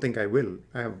I don't think I will,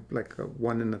 I have like a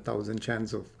 1 in 1,000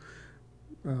 chance of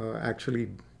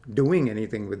actually doing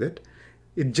anything with it.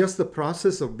 It's just the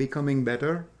process of becoming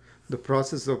better, the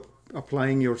process of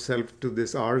applying yourself to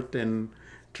this art and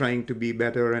trying to be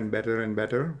better and better and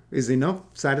better is enough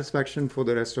satisfaction for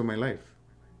the rest of my life.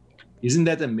 Isn't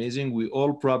that amazing? We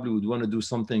all probably would want to do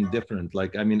something different.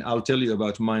 Like, I mean, I'll tell you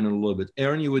about mine in a little bit.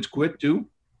 Aaron, you would quit too?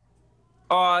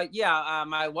 Yeah,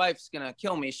 my wife's gonna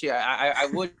kill me. I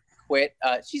would quit.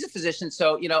 She's a physician,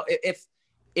 so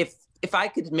if I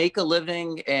could make a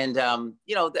living, and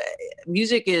the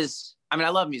music is. I mean, I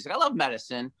love music. I love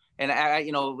medicine, and I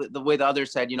the way the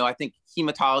others said, I think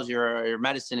hematology or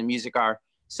medicine and music are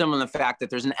similar in the fact that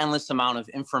there's an endless amount of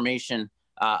information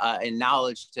and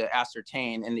knowledge to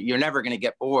ascertain, and you're never going to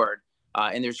get bored.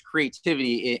 And there's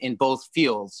creativity in both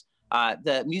fields.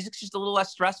 The music's just a little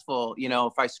less stressful.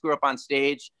 If I screw up on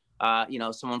stage,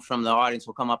 someone from the audience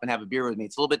will come up and have a beer with me.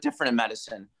 It's a little bit different in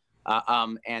medicine.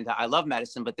 And I love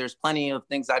medicine, but there's plenty of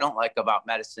things I don't like about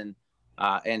medicine.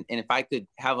 And if I could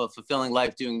have a fulfilling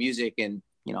life doing music and,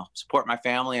 support my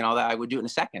family and all that, I would do it in a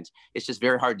second. It's just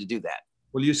very hard to do that.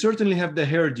 Well, you certainly have the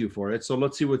hairdo for it. So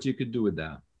let's see what you could do with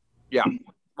that. Yeah.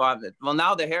 Well,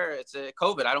 now the hair, it's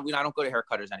COVID. I don't go to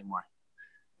haircutters anymore.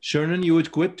 Shernan, you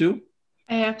would quit too?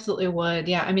 I absolutely would.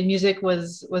 Yeah. I mean, music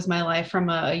was my life from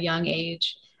a young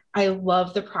age. I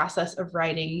love the process of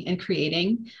writing and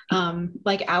creating.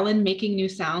 Like Alan making new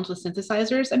sounds with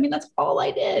synthesizers. I mean, that's all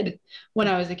I did when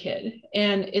I was a kid.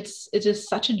 And it's just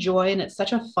such a joy and it's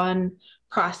such a fun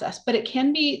process, but it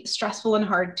can be stressful and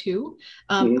hard too.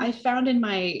 I found in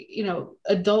my,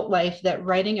 adult life that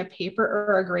writing a paper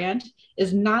or a grant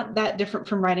is not that different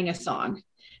from writing a song.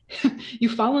 You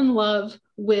fall in love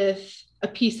with a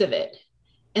piece of it.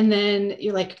 And then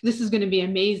you're like, this is going to be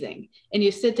amazing. And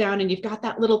you sit down and you've got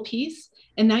that little piece.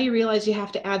 And now you realize you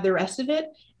have to add the rest of it.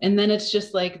 And then it's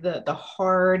just like the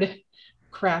hard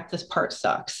crap, this part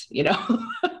sucks,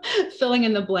 filling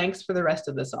in the blanks for the rest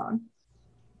of the song.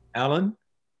 Alan?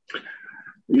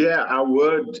 Yeah, I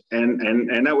would.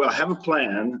 And I will have a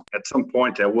plan. At some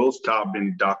point, I will stop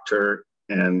being doctor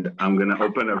and I'm going to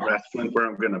open a restaurant where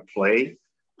I'm going to play.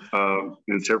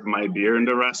 And serve my beer in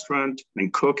the restaurant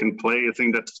and cook and play. I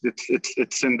think that's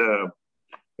it's in the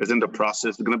process.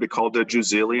 It's going to be called the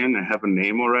Juzillion. I have a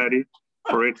name already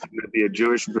for it. It's going to be a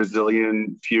Jewish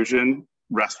Brazilian fusion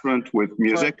restaurant with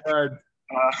music. But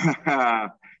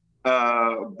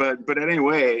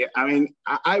anyway, I mean,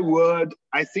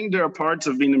 I think there are parts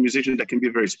of being a musician that can be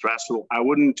very stressful. I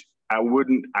would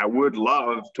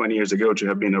love 20 years ago to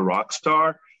have been a rock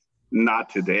star, not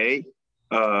today.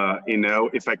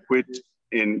 If I quit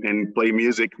and play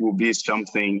music, will be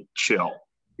something chill,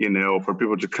 for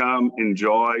people to come,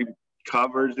 enjoy,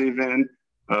 covers even,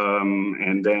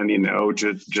 and then,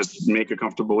 just make a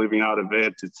comfortable living out of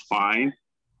it. It's fine.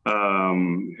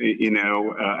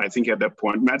 I think at that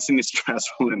point, medicine is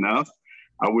stressful enough.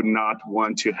 I would not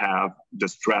want to have the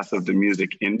stress of the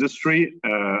music industry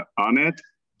on it.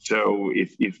 So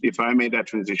if I made that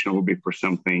transition, it would be for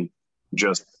something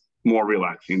just more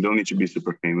relaxing. Don't need to be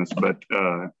super famous, but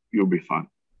you'll be fun.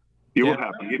 It will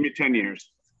happen. Give me 10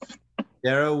 years.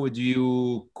 Tara, would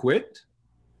you quit?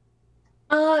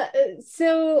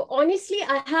 So honestly,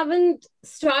 I haven't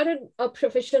started a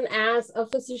profession as a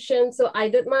physician. So I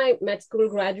did my med school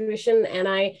graduation and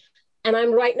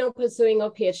I'm right now pursuing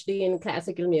a PhD in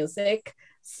classical music.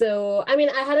 So, I mean,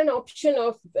 I had an option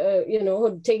of,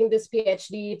 taking this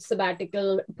PhD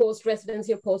sabbatical,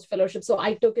 post-residency or post-fellowship. So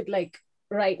I took it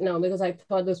right now because I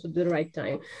thought this would be the right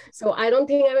time. So I don't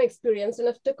think I'm experienced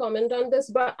enough to comment on this,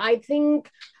 but I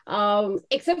think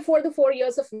except for the 4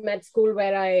 years of med school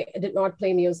where I did not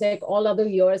play music, all other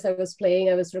years I was playing,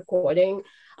 I was recording.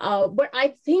 But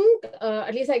I think,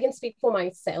 at least I can speak for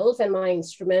myself and my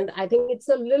instrument, I think it's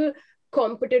a little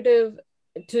competitive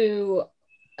to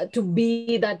to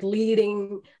be that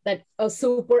leading, that a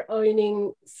super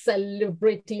earning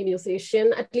celebrity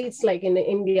musician, at least like in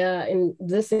India, in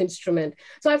this instrument.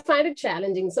 So I find it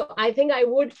challenging. So I think I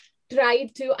would try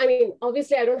to, I mean,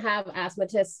 obviously I don't have as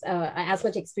much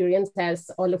experience as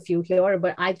all of you here,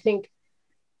 but I think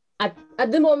at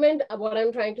the moment, what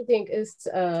I'm trying to think is,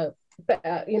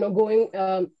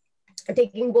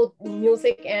 taking both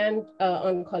music and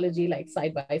oncology like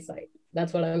side by side.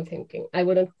 That's what I'm thinking. I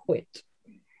wouldn't quit.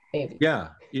 Maybe. Yeah.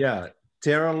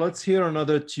 Tara, let's hear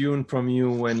another tune from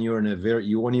you when you're in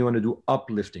when you want to do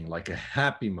uplifting, like a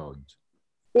happy mode.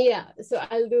 Yeah, so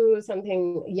I'll do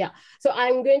something. Yeah, so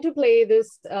I'm going to play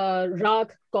this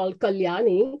rag called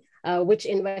Kalyani, which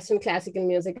in Western classical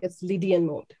music is Lydian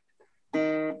mode.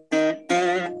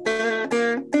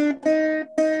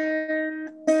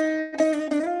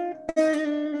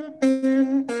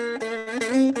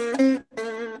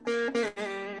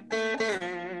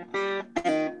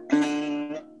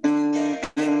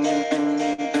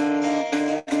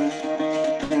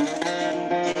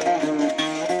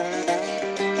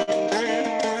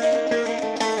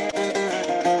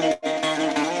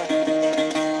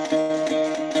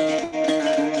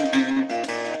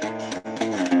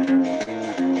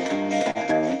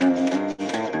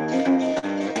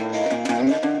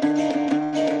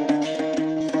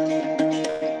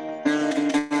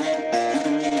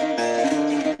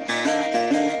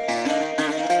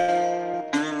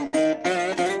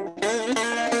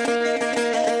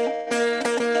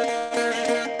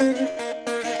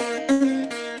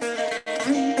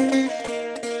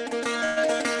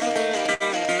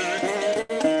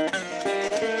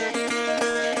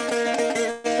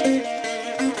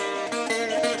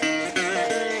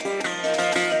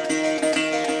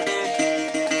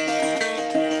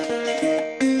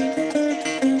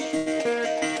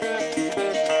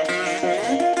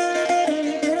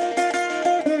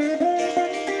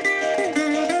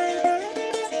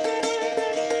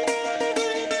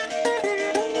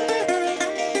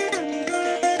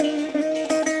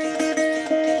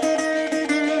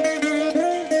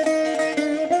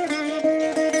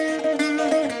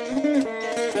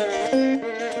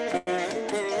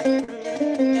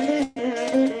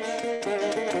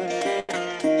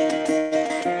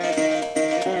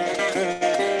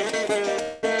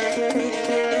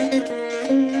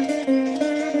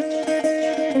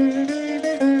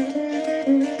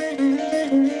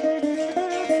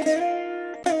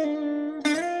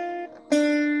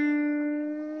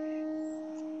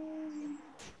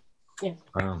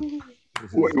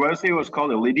 It was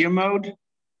called a Lydian mode?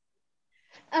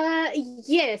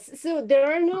 Yes. So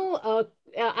there are no,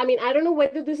 I mean, I don't know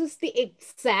whether this is the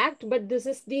exact, but this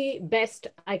is the best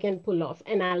I can pull off,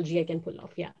 analogy I can pull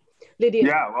off. Yeah. Lydian.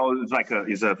 Yeah, well, it's like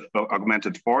is a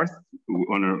augmented fourth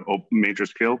on a major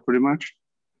scale, pretty much.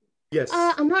 Yes.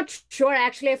 I'm not sure.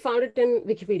 Actually, I found it in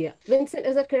Wikipedia. Vincent,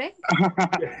 is that correct?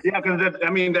 Yeah, because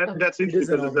that's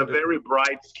interesting because it's a very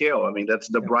bright scale. I mean, that's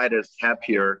the brightest,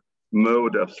 happier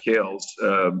mode of scales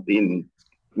in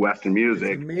Western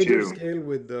music. It's a major scale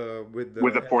with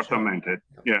the fourth augmented.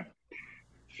 Yeah.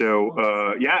 So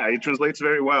it translates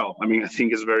very well. I mean, I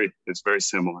think it's very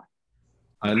similar.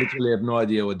 I literally have no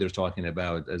idea what they're talking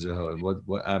about as a whole.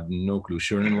 What I have no clue.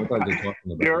 Sherman, what are they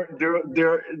talking about?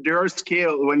 There are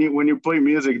scales when you play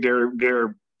music. There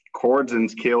are chords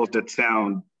and scales that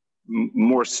sound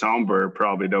more somber.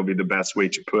 Probably that'll be the best way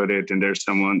to put it. And there's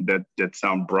someone that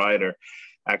sound brighter.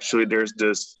 Actually, there's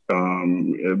this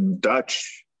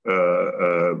Dutch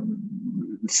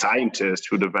scientist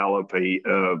who developed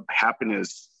a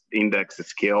happiness index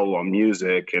scale on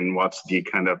music, and what's the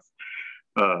kind of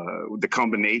the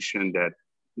combination that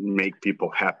make people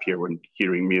happier when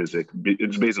hearing music.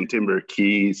 It's based on timbre,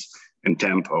 keys, and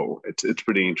tempo. It's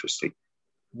pretty interesting.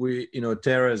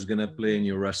 Tara is gonna play in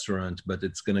your restaurant, but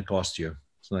it's gonna cost you.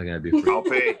 It's not gonna be free. I'll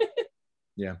pay.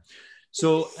 Yeah.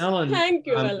 So, Alan. Thank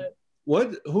you, Alan.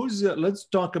 Let's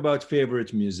talk about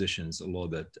favorite musicians a little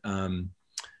bit.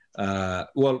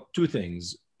 Well, two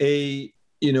things.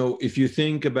 If you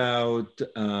think about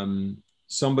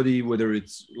somebody, whether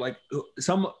it's like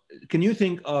can you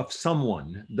think of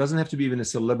someone, doesn't have to be even a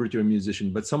celebrity or a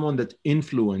musician, but someone that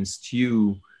influenced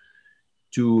you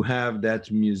to have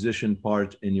that musician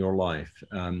part in your life?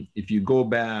 If you go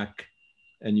back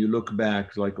and you look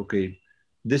back, like, okay,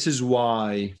 this is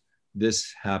why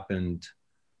this happened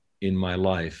in my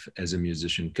life as a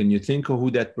musician. Can you think of who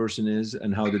that person is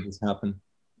and how did this happen?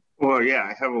 Well, yeah,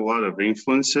 I have a lot of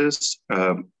influences.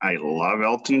 I love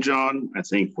Elton John. I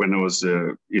think when I was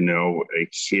a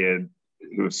kid,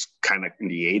 it was kind of in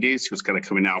the 80s, he was kind of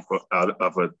coming out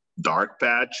of a dark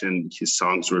patch, and his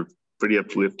songs were pretty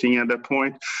uplifting at that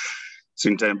point.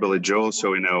 same time Billy Joel.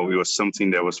 So, it was something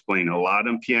that was playing a lot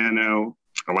on piano.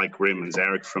 I like Raymond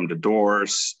Zarek from The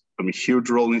Doors. I'm a huge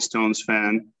Rolling Stones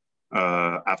fan.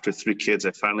 After 3 kids,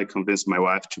 I finally convinced my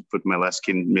wife to put my last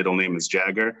kid middle name as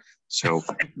Jagger. So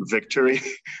victory.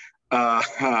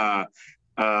 I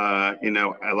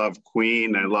love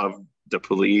Queen. I love The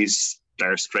Police,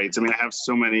 Dire Straits. I mean, I have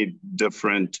so many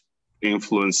different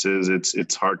influences.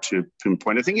 It's hard to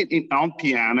pinpoint. I think on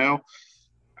piano,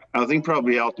 I think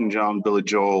probably Elton John, Billy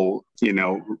Joel,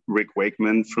 Rick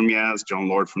Wakeman from Yes, John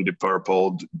Lord from Deep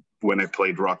Purple. When I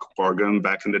played rock organ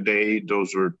back in the day,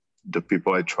 those were the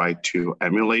people I tried to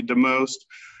emulate the most.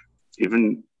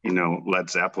 Even, Led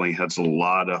Zeppelin has a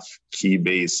lot of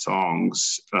key-based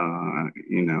songs.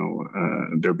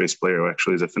 Their bass player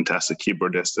actually is a fantastic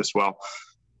keyboardist as well.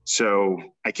 So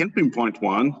I can't pinpoint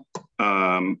one.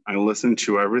 I listen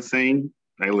to everything.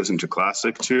 I listen to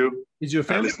classic too. Is your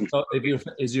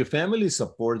family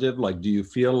supportive? Like, do you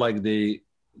feel like they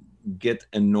get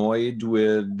annoyed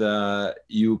with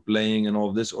you playing and all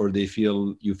of this, or you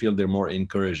feel they're more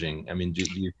encouraging? I mean, do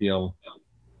you feel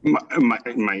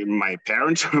my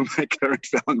parents or my current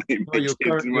family?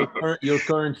 Your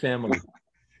current family.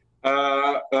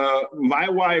 My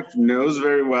wife knows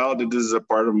very well that this is a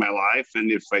part of my life,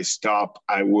 and if I stop,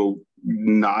 I will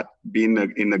not be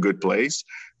in a good place.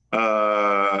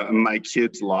 My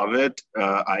kids love it.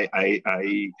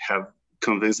 I have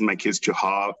convinced my kids to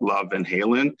love Van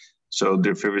Halen. So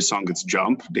their favorite song is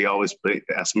Jump. They always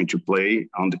ask me to play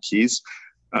on the keys.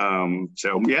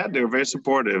 So yeah, they're very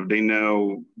supportive. They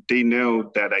know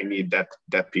that I need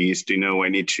that piece. They know I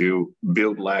need to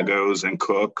build Legos and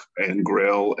cook and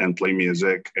grill and play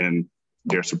music, and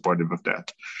they're supportive of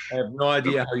that. I have no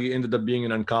idea how you ended up being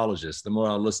an oncologist. The more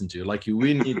I listen to you,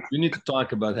 we need to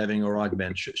talk about having a rock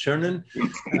band. Shernan,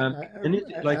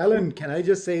 Alan, can I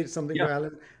just say something to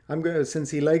Alan? Since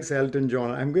he likes Elton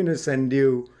John, I'm going to send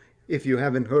you, if you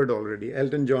haven't heard already,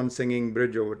 Elton John singing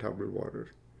 "Bridge Over Troubled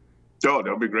Water." Oh,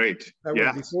 that would be great. That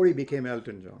was before he became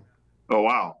Elton John. Oh,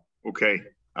 wow. Okay.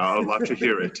 I'd love to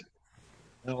hear it.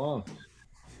 Oh, wow.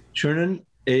 Shernan,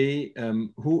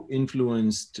 who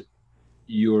influenced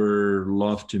your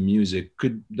love to music?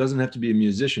 Doesn't have to be a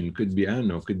musician, could be, I don't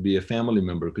know, could be a family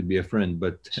member, could be a friend,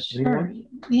 but sure. Anyone?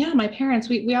 Yeah, my parents,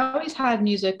 we always had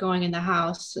music going in the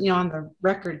house, on the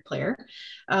record player.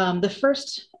 The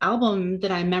first album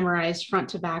that I memorized front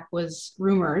to back was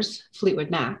Rumors,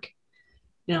 Fleetwood Mac.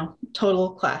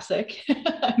 Total classic,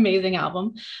 amazing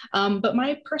album. But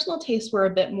my personal tastes were a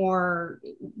bit more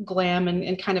glam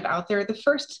and kind of out there. The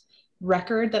first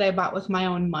record that I bought with my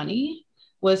own money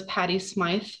was Patti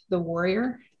Smythe, The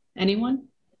Warrior. Anyone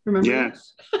remember?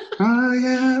 Yes. I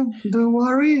am the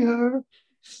warrior.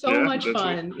 So much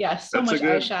fun. So much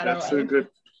eyeshadow. That's so good.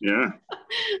 Yeah.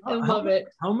 I love it.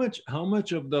 How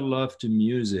much of the love to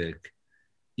music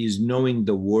is knowing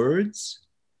the words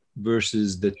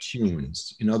versus the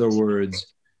tunes? In other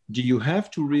words, do you have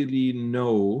to really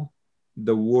know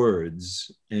the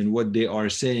words and what they are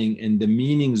saying and the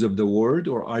meanings of the word,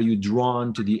 or are you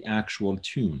drawn to the actual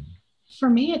tune? For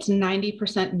me, it's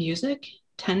 90% music,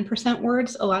 10%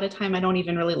 words. A lot of time I don't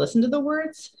even really listen to the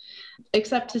words,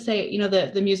 except to say,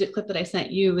 the music clip that I sent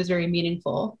you is very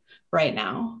meaningful right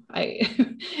now.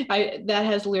 That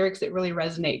has lyrics that really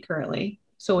resonate currently.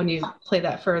 So when you play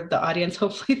that for the audience,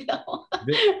 hopefully they'll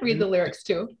read the lyrics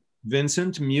too.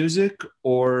 Vincent, music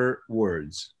or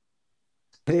words?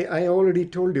 Hey, I already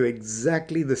told you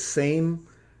exactly the same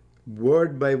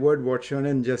word by word what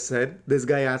Shernan just said. This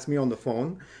guy asked me on the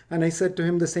phone, and I said to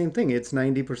him the same thing. It's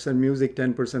 90% music,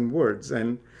 10% words.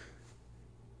 And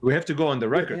we have to go on the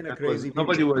record.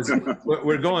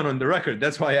 We're going on the record.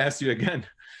 That's why I asked you again.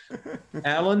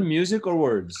 Alan, music or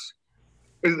words?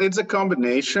 It's a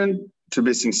combination. To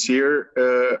be sincere,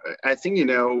 I think,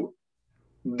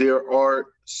 there are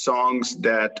songs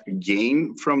that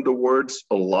gain from the words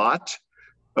a lot.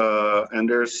 And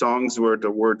there are songs where the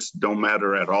words don't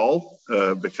matter at all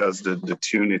because the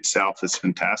tune itself is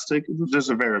fantastic. There's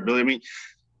a variability. I mean,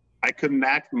 I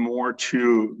connect more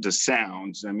to the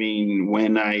sounds. I mean,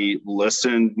 when I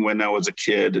listened when I was a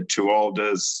kid to all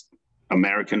those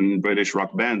American British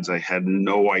rock bands, I had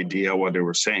no idea what they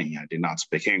were saying. I did not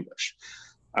speak English.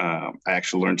 I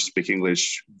actually learned to speak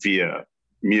English via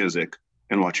music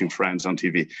and watching Friends on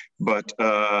TV. But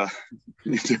I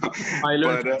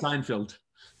learned Seinfeld.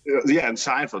 Yeah, and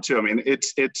Seinfeld too. I mean,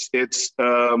 it's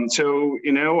so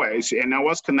and I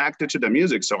was connected to the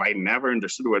music, so I never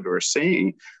understood what they were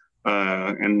saying.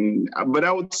 But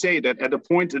I would say that at the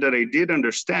point that I did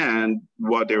understand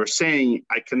what they were saying,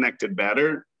 I connected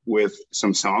better with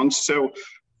some songs. So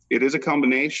it is a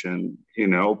combination,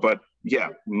 but Yeah,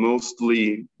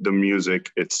 mostly the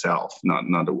music itself,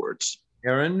 not the words.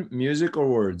 Aaron, music or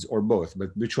words or both,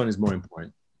 but which one is more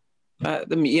important?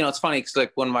 It's funny because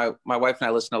like when my wife and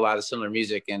I listen to a lot of similar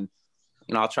music, and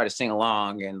I'll try to sing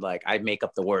along, and like I make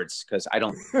up the words because I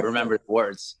don't remember the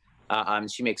words.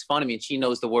 She makes fun of me, and she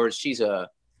knows the words. She's a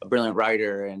brilliant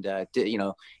writer, and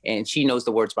and she knows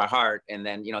the words by heart. And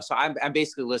then so I'm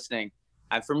basically listening.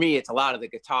 And for me, it's a lot of the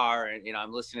guitar, and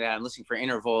I'm listening to that. I'm listening for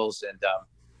intervals,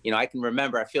 and I can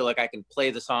remember. I feel like I can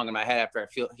play the song in my head after I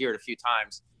hear it a few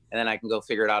times, and then I can go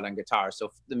figure it out on guitar.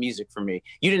 So the music for me.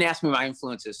 You didn't ask me my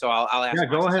influences, so I'll ask. Yeah,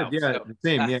 go myself. ahead. Yeah, so,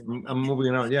 same. Yeah, I'm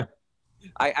moving around. Yeah.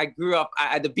 I grew up.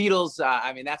 The Beatles.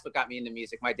 That's what got me into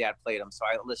music. My dad played them, so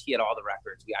he had all the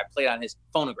records. I played on his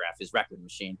phonograph, his record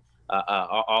machine,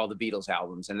 all the Beatles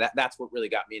albums, and that's what really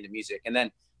got me into music. And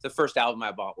then the first album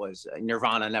I bought was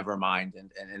Nirvana, Nevermind,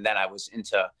 and then I was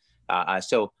into.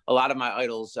 So a lot of my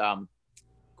idols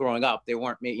growing up, they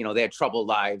weren't me. They had troubled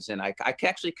lives, and I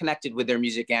actually connected with their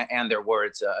music and their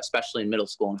words, especially in middle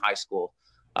school and high school.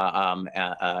 And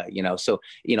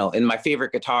my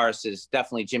favorite guitarist is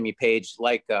definitely Jimmy Page.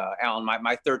 Like Alan,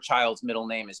 my third child's middle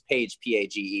name is Page,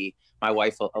 Page. My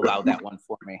wife allowed that one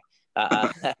for me.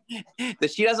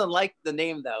 She doesn't like the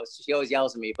name though. So she always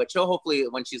yells at me, but she'll hopefully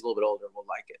when she's a little bit older will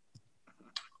like it.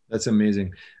 That's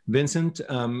amazing. Vincent,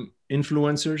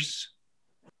 influencers?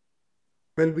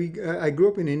 Well, I grew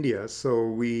up in India, so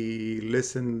we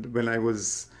listened when I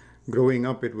was growing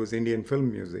up. It was Indian film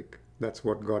music. That's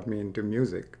what got me into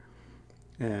music.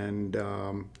 And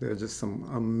there are just some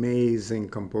amazing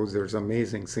composers,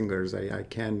 amazing singers. I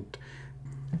can't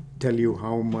tell you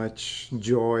how much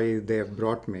joy they have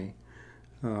brought me.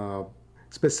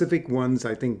 Specific ones,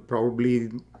 I think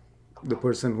probably the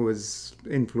person who has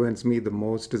influenced me the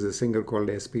most is a singer called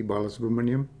S.P.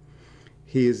 Balasubramaniam.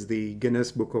 He is the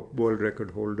Guinness Book of World Record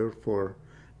holder for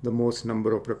the most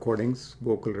number of recordings,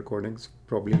 vocal recordings,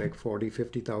 probably like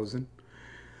 50,000.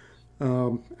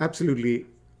 Absolutely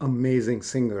amazing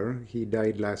singer. He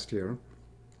died last year.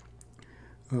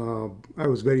 I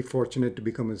was very fortunate to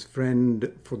become his friend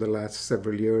for the last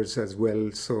several years as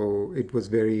well, so it was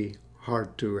very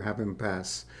hard to have him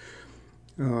pass.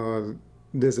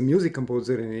 There's a music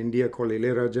composer in India called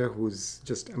Ilayaraja who's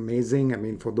just amazing. I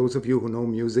mean, for those of you who know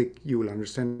music, you will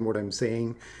understand what I'm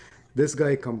saying. This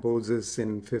guy composes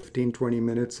in 15-20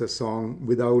 minutes a song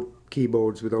without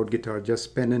keyboards, without guitar,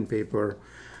 just pen and paper,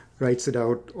 writes it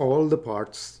out, all the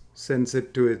parts, sends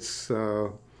it to its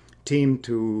team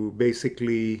to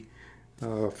basically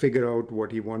figure out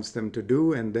what he wants them to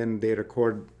do, and then they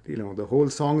record, the whole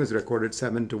song is recorded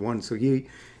 7-1. So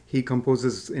he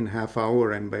composes in half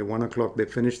hour, and by 1 o'clock they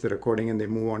finish the recording and they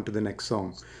move on to the next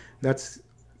song. That's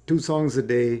 2 songs a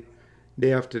day,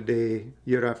 day after day,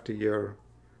 year after year,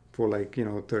 for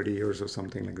 30 years or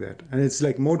something like that. And it's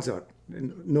like Mozart,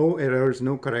 no errors,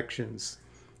 no corrections.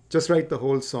 Just write the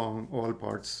whole song, all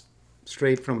parts,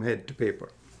 straight from head to paper.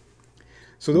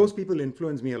 So those people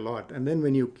influenced me a lot. And then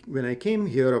when I came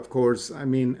here, of course,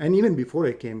 and even before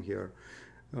I came here,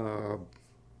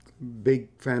 big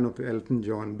fan of Elton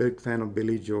John, big fan of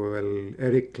Billy Joel,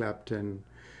 Eric Clapton,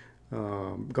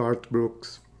 Garth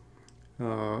Brooks.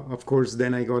 Of course,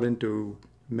 then I got into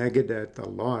Megadeth a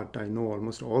lot. I know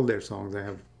almost all their songs. I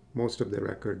have most of their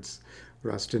records.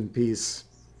 Rust in Peace.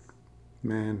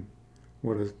 Man,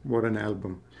 what an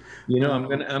album.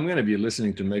 I'm gonna be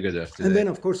listening to Megadeth today. And then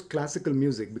of course classical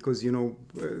music, because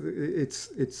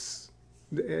it's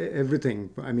everything.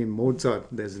 Mozart,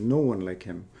 there's no one like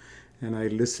him, and I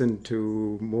listen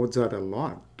to Mozart a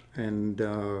lot. And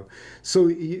so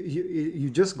you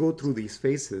just go through these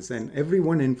phases, and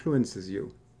everyone influences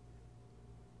you.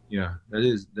 Yeah, that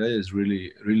is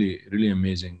really, really, really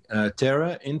amazing.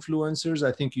 Tara, influencers,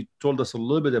 I think you told us a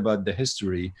little bit about the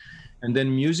history, and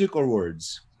then music or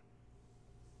words?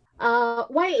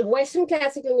 While Western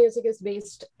classical music is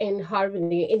based in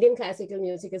harmony, Indian classical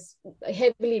music is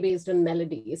heavily based on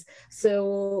melodies, /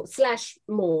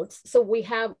 modes. So we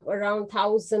have around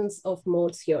thousands of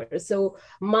modes here. So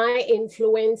my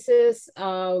influences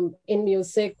in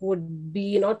music would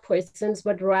be not persons,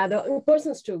 but rather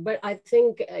persons too. But I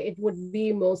think it would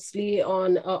be mostly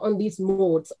on these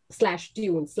modes /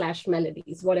 tunes /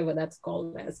 melodies, whatever that's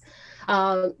called as.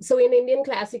 So in Indian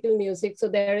classical music, so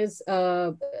there is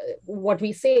what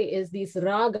we say is these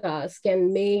ragas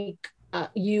can make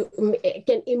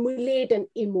can emulate an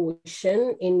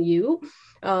emotion in you.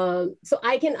 So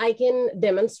I can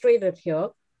demonstrate it here.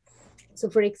 So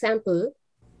for example,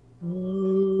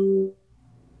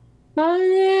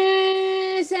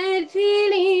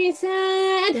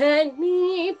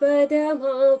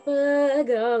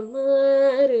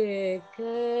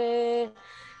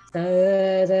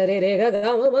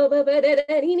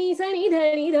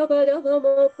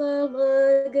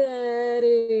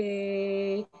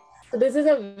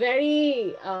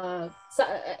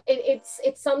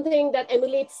 it's something that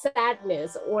emulates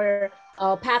sadness or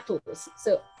pathos.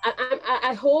 So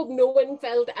I hope no one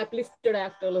felt uplifted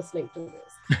after listening to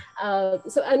this.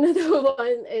 So another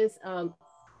one is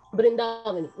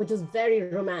Brindavan, which is very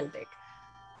romantic.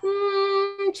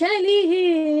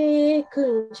 Chaliye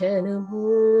kunjan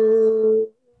ho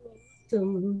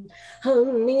tum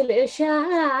hum mile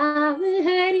sham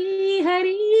hari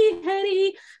hari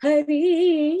hari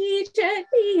hari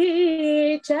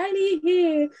chaliye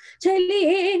chaliye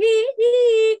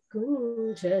chaliye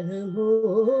kunjan ho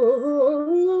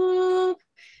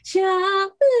sham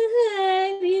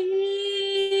hari.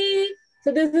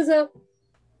 So this is a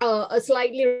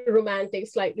slightly romantic,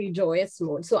 slightly joyous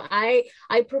mode. So I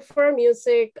prefer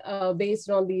music based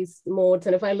on these modes.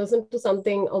 And if I listen to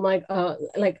something, oh my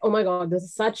God, this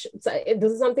is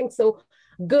something so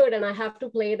good, and I have to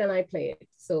play it, and I play it.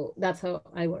 So that's how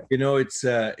I work. You know, it's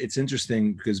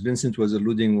interesting because Vincent was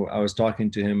alluding. I was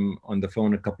talking to him on the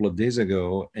phone a couple of days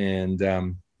ago, and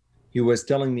he was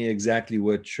telling me exactly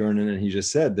what Shernan and he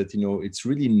just said, that, you know, it's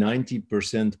really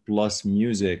 90% plus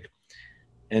music.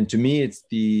 And to me, it's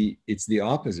the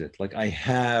opposite. Like, I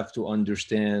have to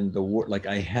understand the word, like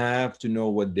I have to know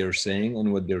what they're saying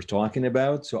and what they're talking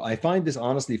about. So I find this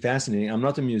honestly fascinating. I'm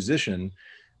not a musician.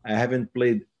 I haven't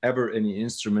played ever any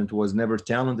instrument, was never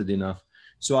talented enough.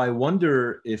 So I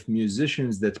wonder if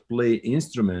musicians that play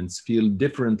instruments feel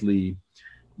differently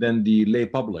than the lay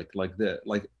public. Like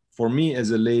for me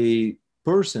as a lay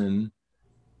person,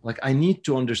 like, I need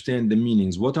to understand the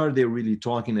meanings. What are they really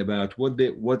talking about?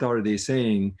 What are they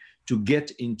saying to get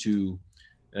into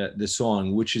the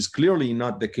song, which is clearly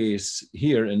not the case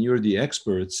here, and you're the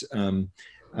experts.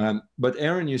 But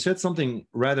Aaron, you said something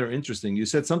rather interesting. You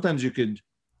said sometimes you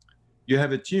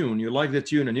have a tune, you like the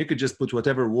tune, and you could just put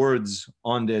whatever words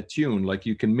on that tune. Like,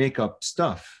 you can make up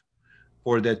stuff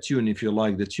for that tune if you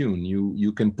like the tune.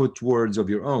 You can put words of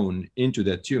your own into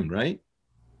that tune, right?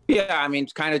 Yeah, I mean,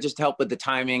 kind of just help with the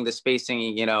timing, the spacing,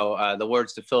 you know, the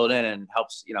words to fill it in, and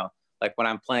helps, you know, like when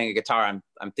I'm playing a guitar,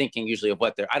 I'm thinking usually of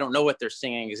I don't know what they're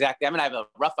singing exactly. I mean, I have a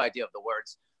rough idea of the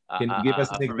words. Can you give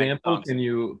us an example? Can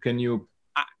you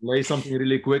play something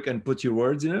really quick and put your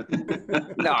words in it?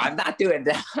 No, I'm not doing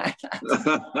that.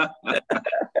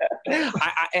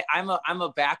 I'm a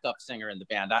backup singer in the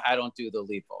band. I don't do the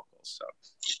lead vocals. So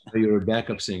you're a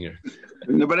backup singer.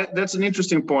 No, but that's an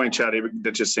interesting point, Chadi,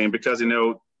 that you're saying, because, you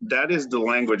know, that is the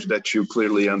language that you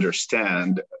clearly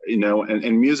understand, you know,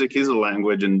 and music is a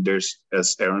language, and there's,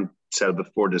 as Aaron said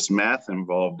before, there's math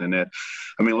involved in it.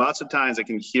 I mean, lots of times I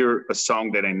can hear a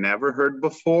song that I never heard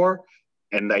before,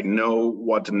 and I know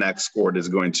what the next chord is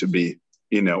going to be,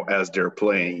 you know, as they're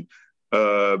playing,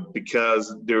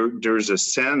 because there's a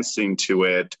sensing to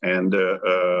it, and,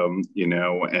 you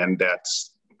know, and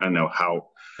that's, I don't know how,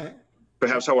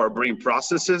 perhaps how our brain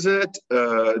processes it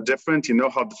different. You know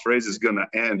how the phrase is going to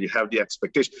end. You have the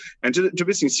expectation. And to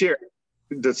be sincere,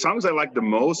 the songs I like the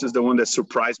most is the one that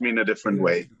surprised me in a different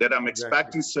way, that I'm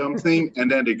expecting something, and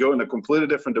then they go in a completely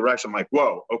different direction. I'm like,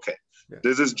 whoa, okay,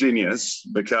 this is genius,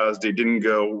 because they didn't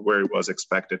go where it was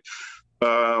expected.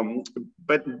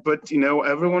 But you know,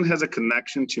 everyone has a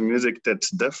connection to music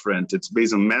that's different. It's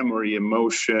based on memory,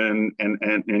 emotion,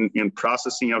 and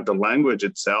processing of the language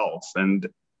itself. And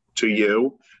to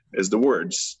you is the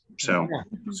words. So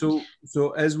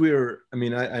as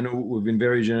I know we've been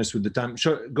very generous with the time.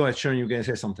 Sure, go ahead, Sharon, you guys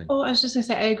say something. Oh, I was just gonna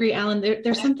say, I agree, Alan.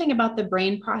 There's something about the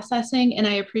brain processing, and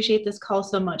I appreciate this call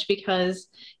so much, because,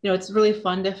 you know, it's really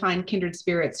fun to find kindred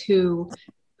spirits who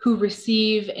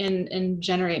receive and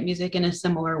generate music in a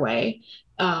similar way.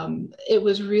 It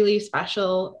was really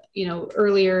special, you know,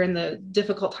 earlier in the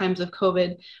difficult times of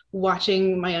COVID,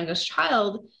 watching my youngest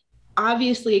child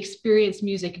obviously experience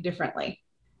music differently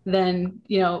than,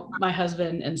 you know, my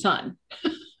husband and son.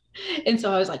 And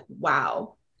so I was like,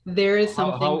 wow, there is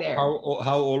something there.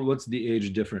 How old, what's the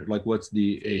age different? Like, what's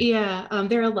the age? Yeah,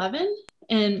 they're 11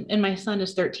 and my son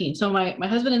is 13. So my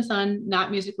husband and son,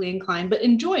 not musically inclined, but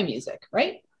enjoy music,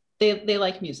 right? They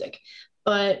like music.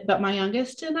 But my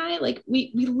youngest and I, like,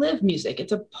 we live music.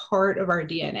 It's a part of our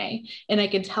DNA. And I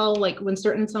could tell, like, when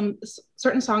certain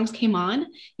songs came on,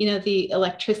 you know, the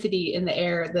electricity in the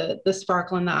air, the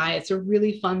sparkle in the eye. It's a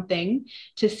really fun thing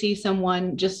to see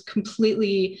someone just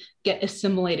completely get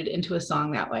assimilated into a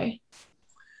song that way.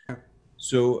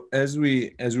 So as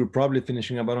we're probably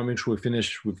finishing up, I want to make sure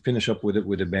we finish up with it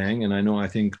with a bang. And I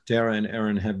think Tara and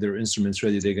Aaron have their instruments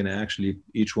ready. They're going to actually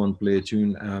each one play a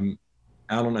tune.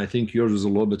 Alan, I think yours was a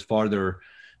little bit farther,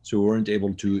 so we weren't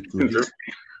able to. Aaron,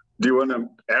 do you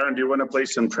want to play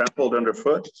some Trampled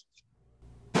Underfoot?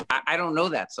 I don't know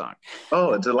that song.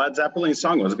 Oh, it's a Led Zeppelin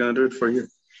song. I was going to do it for you.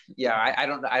 Yeah, I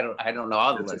don't know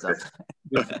all the Led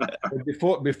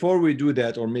Zeppelin. Before we do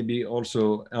that, or maybe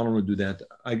also Alan will do that,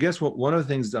 I guess one of the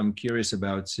things I'm curious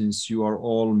about, since you are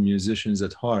all musicians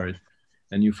at heart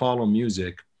and you follow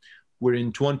music, we're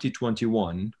in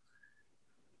 2021.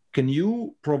 Can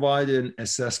you provide an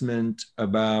assessment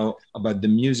about the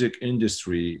music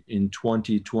industry in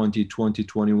 2020,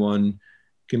 2021,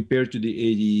 compared to the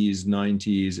 80s,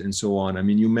 90s, and so on? I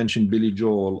mean, you mentioned Billy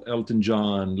Joel, Elton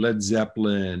John, Led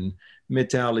Zeppelin,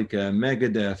 Metallica,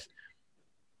 Megadeth.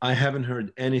 I haven't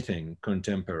heard anything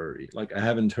contemporary. Like, I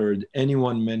haven't heard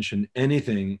anyone mention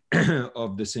anything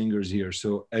of the singers here.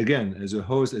 So again, as a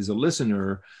host, as a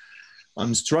listener,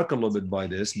 I'm struck a little bit by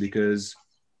this, because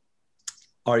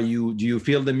do you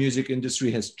feel the music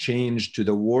industry has changed to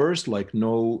the worse? Like,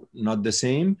 no, not the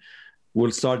same?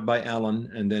 We'll start by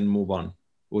Alan and then move on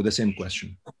with the same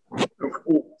question.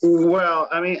 Well,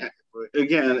 I mean,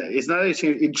 again, it's not a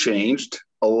change. It changed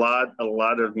a lot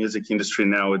of music industry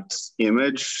now. It's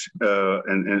image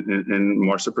and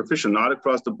more superficial. Not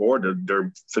across the board.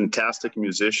 They're fantastic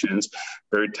musicians,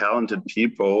 very talented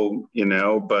people, you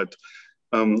know, but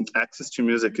access to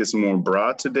music is more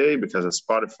broad today because of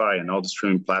Spotify and all the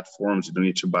streaming platforms. You don't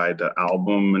need to buy the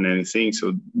album and anything.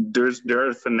 So there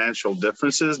are financial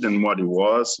differences than what it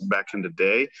was back in the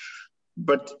day.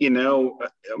 But, you know,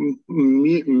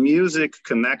 music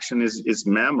connection is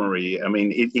memory. I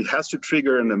mean, it has to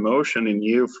trigger an emotion in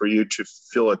you for you to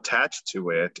feel attached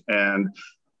to it. And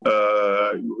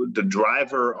the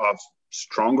driver of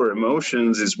stronger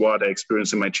emotions is what I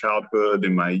experienced in my childhood,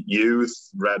 in my youth,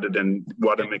 rather than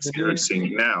what I'm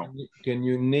experiencing now. Can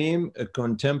you name a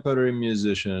contemporary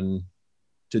musician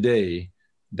today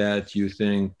that you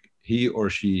think he or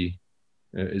she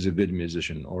is a good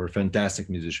musician or a fantastic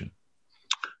musician?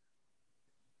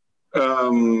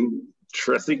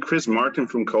 Sure, I think Chris Martin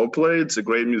from Coldplay. It's a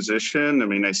great musician. I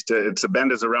mean, it's a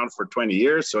band that's around for 20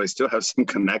 years, so I still have some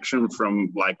connection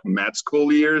from like med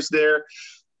school years there.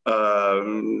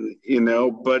 You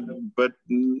know, but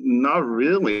not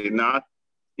really, not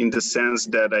in the sense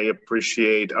that I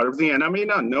appreciate everything, and I may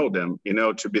not know them, you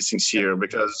know, to be sincere,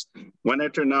 because when I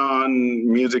turn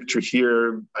on music to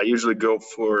hear, I usually go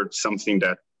for something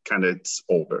that kind of is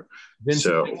older.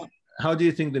 Vincent, so how do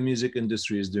you think the music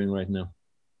industry is doing right now?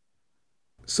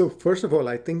 So first of all,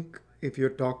 I think if you're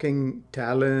talking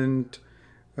talent,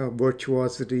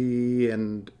 virtuosity,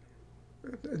 and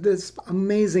there's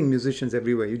amazing musicians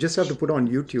everywhere. You just have to put on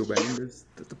YouTube, and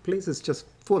the place is just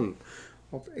full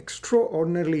of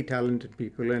extraordinarily talented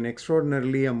people and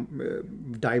extraordinarily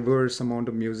diverse amount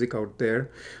of music out there.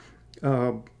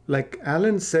 Like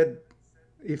Alan said,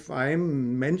 if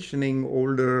I'm mentioning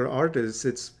older artists,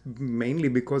 it's mainly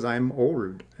because I'm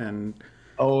old, and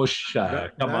oh,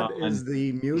 shut come that on. is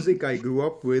the music I grew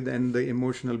up with and the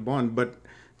emotional bond. But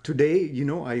today, you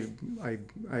know, I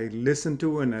listen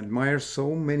to and admire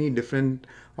so many different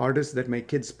artists that my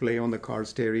kids play on the car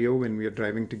stereo when we are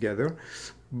driving together.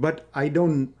 But I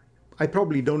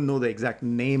probably don't know the exact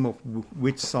name of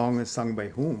which song is sung by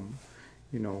whom,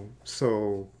 you know.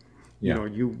 So, you know,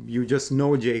 you just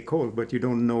know J. Cole, but you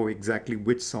don't know exactly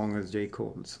which song is J.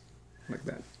 Cole's, like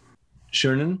that.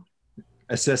 Shernan,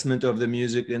 assessment of the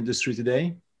music industry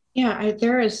today? Yeah,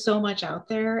 there is so much out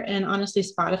there. And honestly,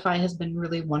 Spotify has been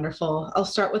really wonderful. I'll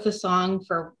start with a song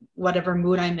for whatever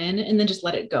mood I'm in and then just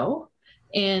let it go.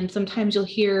 And sometimes you'll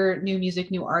hear new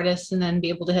music, new artists, and then be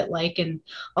able to hit like, and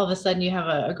all of a sudden you have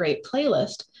a great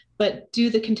playlist. But do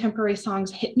the contemporary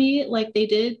songs hit me like they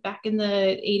did back in the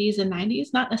 80s and 90s?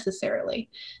 Not necessarily.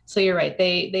 So you're right.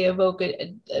 They evoke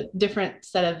a different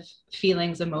set of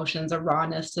feelings, emotions, a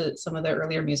rawness to some of the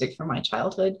earlier music from my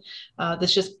childhood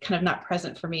that's just kind of not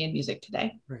present for me in music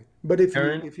today. Right. But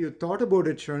if you thought about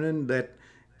it, Shernan, that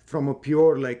from a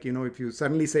pure, like, you know, if you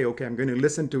suddenly say, okay, I'm going to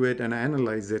listen to it and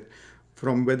analyze it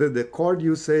from whether the chord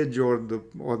usage or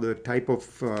the type of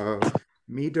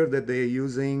meter that they're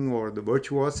using or the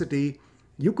virtuosity,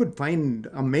 you could find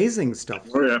amazing stuff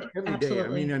every day. I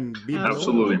mean, and be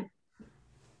absolutely.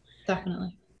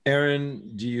 Definitely.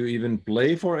 Aaron, do you even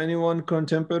play for anyone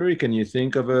contemporary? Can you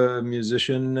think of a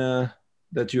musician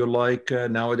that you like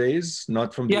nowadays,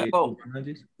 not from the 80s or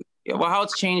 90s? Yeah, well, how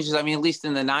it's changed is, I mean, at least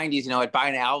in the 90s, you know, I'd buy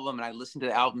an album and I'd listen to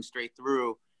the album straight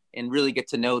through and really get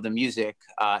to know the music.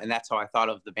 And that's how I thought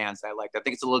of the bands I liked. I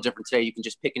think it's a little different today. You can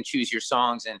just pick and choose your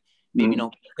songs and maybe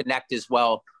don't connect as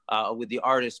well with the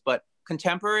artist. But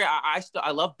contemporary,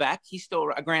 I love Beck. He's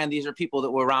still, granted, these are people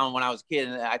that were around when I was a kid.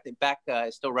 And I think Beck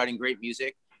is still writing great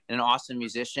music and an awesome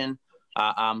musician.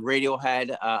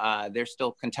 Radiohead, they're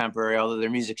still contemporary, although their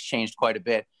music's changed quite a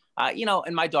bit. You know,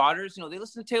 and my daughters, you know, they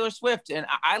listen to Taylor Swift, and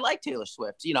I like Taylor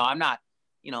Swift. You know, I'm not,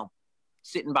 you know,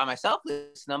 sitting by myself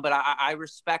listening to them, but I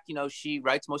respect, she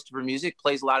writes most of her music,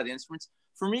 plays a lot of the instruments.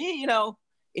 For me,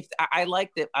 if I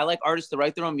like artists to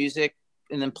write their own music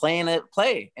and then play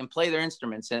their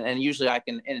instruments. And usually I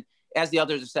can, and as the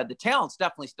others have said, the talent's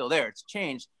definitely still there. It's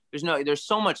changed. There's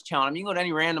so much talent. I mean, you can go to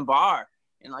any random bar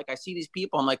and like, I see these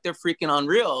people, I'm like, they're freaking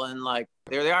unreal. And like,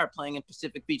 there they are playing in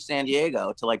Pacific Beach, San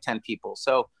Diego to like 10 people.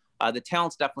 So the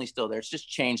talent's definitely still there. It's just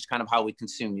changed kind of how we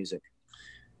consume music.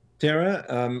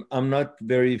 Tara, I'm not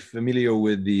very familiar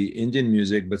with the Indian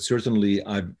music, but certainly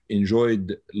I've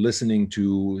enjoyed listening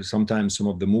to sometimes some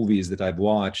of the movies that I've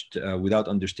watched without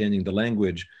understanding the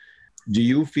language. Do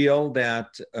you feel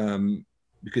that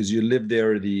because you live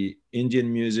there, the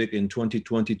Indian music in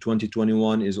 2020,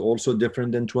 2021 is also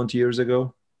different than 20 years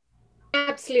ago?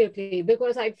 Absolutely,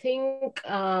 because I think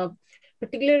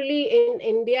particularly in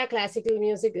India, classical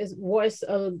music was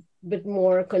a bit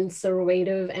more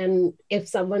conservative. And if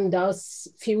someone does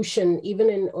fusion, even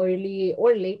in early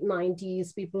or late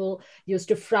 90s, people used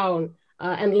to frown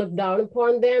and look down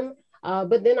upon them.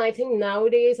 But then I think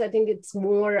nowadays, I think it's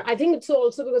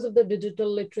also because of the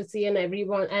digital literacy and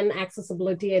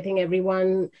accessibility. I think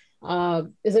everyone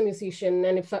is a musician.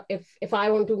 And if I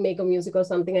want to make a music or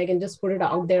something, I can just put it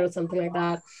out there or something like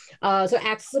that. So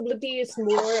accessibility is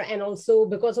more, and also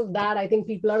because of that, I think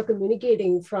people are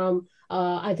communicating from,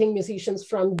 I think musicians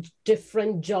from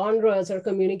different genres are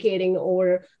communicating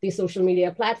over these social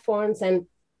media platforms and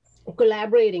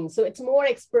collaborating. So it's more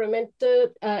experimenting,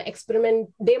 and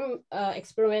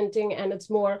it's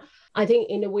more, I think,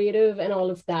 innovative and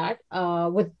all of that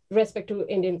with respect to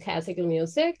Indian classical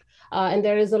music. And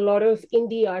there is a lot of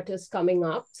indie artists coming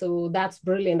up. So that's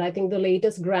brilliant. I think the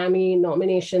latest Grammy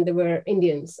nomination, they were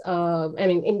Indians,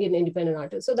 Indian independent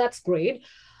artists. So that's great.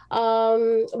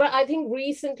 But I think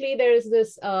recently there is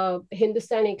this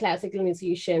Hindustani classical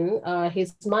musician,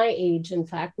 he's my age, in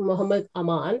fact, Muhammad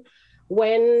Aman.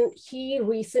 When he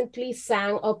recently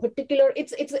sang a particular,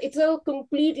 it's a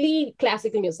completely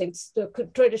classical music, it's the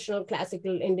traditional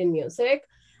classical Indian music.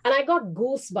 And I got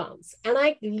goosebumps and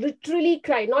I literally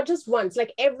cried, not just once,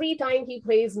 like every time he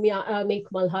plays Make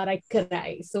Malhar, I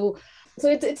cry. So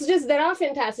it's just, there are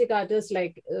fantastic artists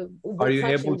like. Are you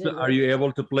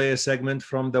able to play a segment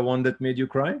from the one that made you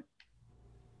cry?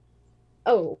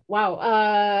 Oh,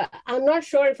 wow. I'm not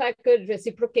sure if I could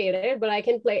reciprocate it, but I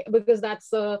can play, because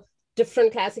that's a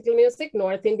different classical music,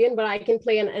 North Indian, but I can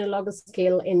play an analogous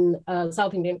scale in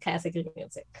South Indian classical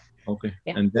music. Okay.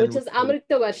 Yeah. And then, which is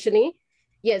Amrita Varshini.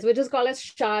 Yes, which is called as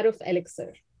Shar of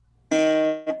Elixir.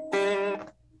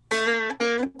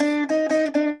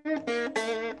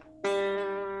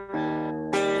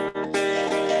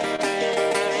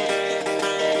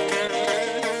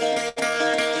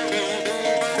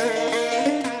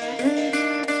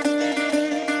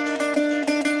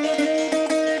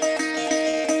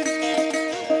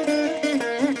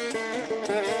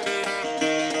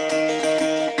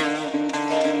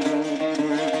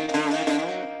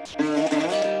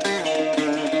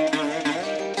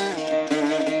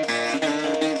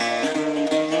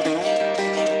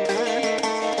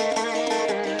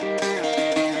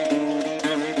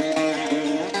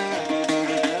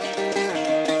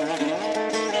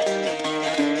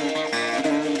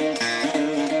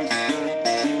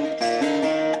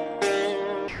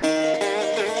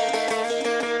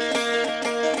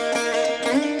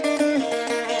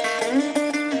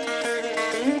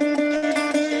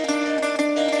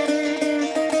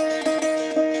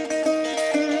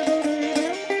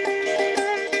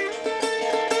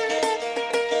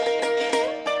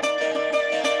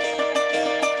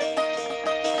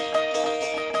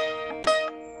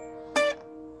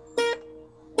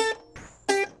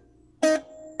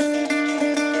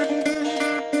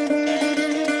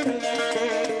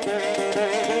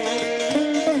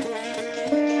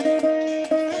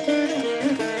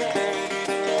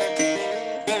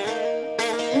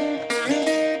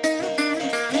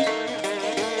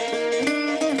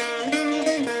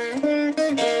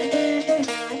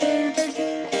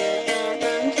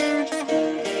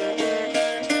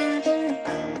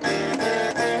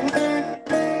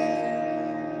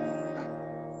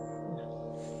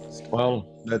 Well,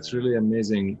 that's really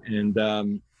amazing. And,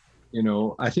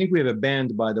 I think we have a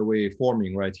band, by the way,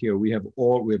 forming right here. We have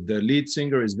the lead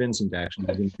singer is Vincent,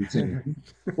 actually.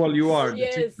 Well, you are the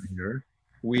Yes. singer.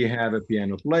 We have a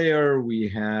piano player. We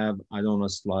have, I don't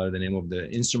know the name of the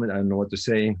instrument. I don't know what to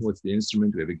say. What's the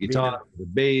instrument? We have a guitar, the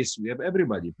bass. We have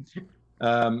everybody.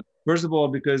 First of all,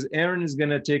 because Aaron is going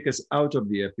to take us out of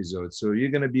the episode. So you're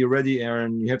going to be ready,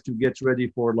 Aaron. You have to get ready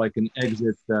for like an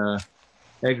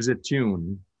exit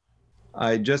tune.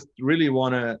 I just really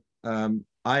want to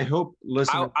I hope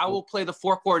listeners. I will play the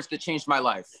 4 chords that changed my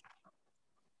life.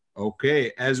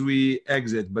 Okay, as we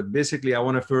exit, but basically I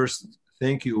want to first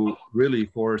thank you really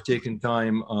for taking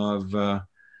time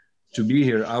to be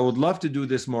here. I would love to do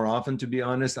this more often, to be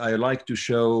honest. I like to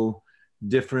show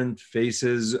different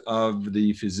faces of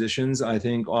the physicians. I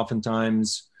think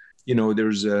oftentimes,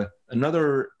 there's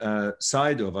another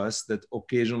side of us that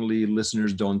occasionally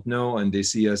listeners don't know, and they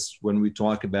see us when we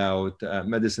talk about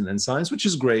medicine and science, which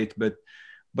is great,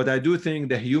 but I do think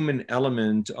the human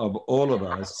element of all of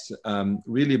us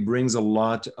really brings a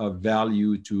lot of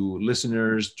value to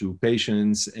listeners, to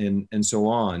patients, and so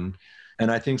on. And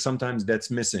I think sometimes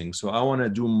that's missing. So I want to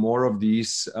do more of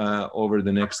these over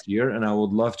the next year, and I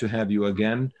would love to have you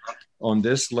again on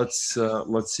this. Let's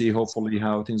see, hopefully,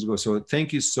 how things go. So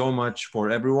thank you so much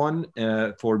for everyone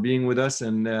for being with us.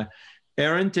 And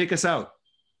Aaron, take us out.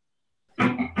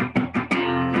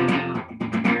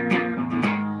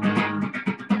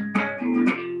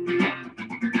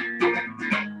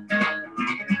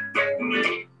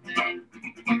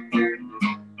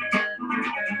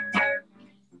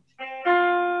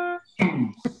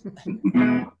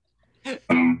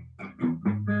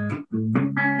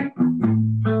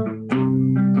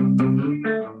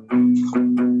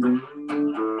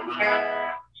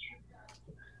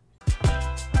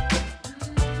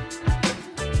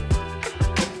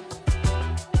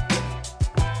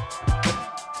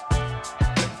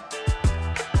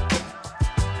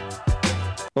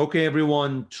 Okay,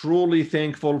 everyone, truly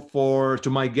thankful to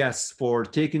my guests for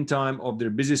taking time of their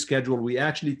busy schedule. We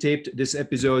actually taped this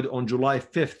episode on July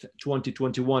 5th,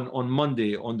 2021, on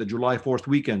Monday, on the July 4th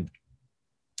weekend.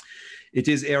 It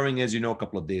is airing, as you know, a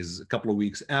couple of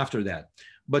weeks after that.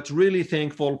 But really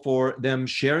thankful for them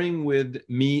sharing with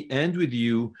me and with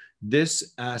you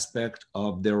this aspect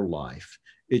of their life.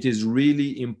 It is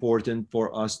really important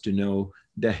for us to know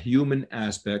the human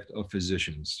aspect of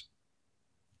physicians,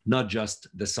 not just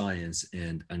the science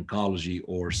and oncology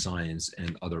or science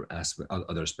and other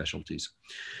specialties.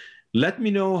 Let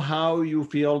me know how you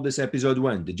feel this episode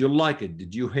went. Did you like it?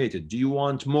 Did you hate it? Do you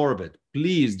want more of it?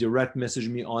 Please direct message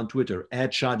me on Twitter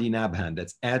at Shadi Nabhan.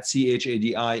 That's at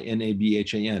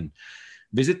ChadiNabhan.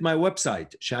 Visit my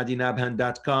website,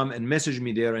 shadinabhan.com, and message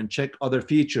me there and check other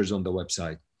features on the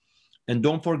website. And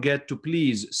don't forget to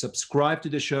please subscribe to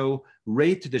the show,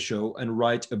 rate the show, and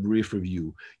write a brief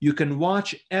review. You can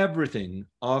watch everything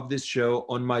of this show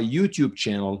on my YouTube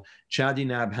channel, Shadi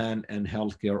Nabhan and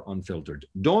Healthcare Unfiltered.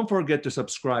 Don't forget to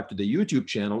subscribe to the YouTube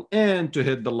channel and to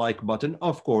hit the like button,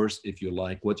 of course, if you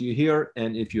like what you hear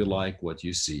and if you like what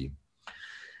you see.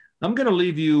 I'm going to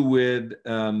leave you with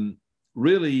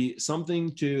really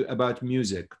something about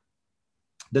music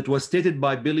that was stated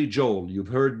by Billy Joel. You've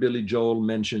heard Billy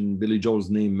Joel's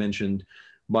name mentioned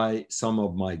by some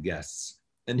of my guests.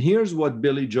 And here's what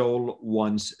Billy Joel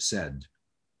once said: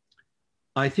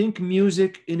 "I think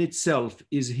music in itself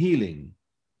is healing.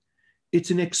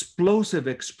 It's an explosive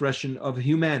expression of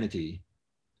humanity.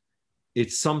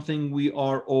 It's something we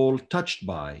are all touched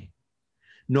by.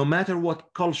 No matter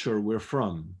what culture we're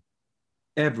from,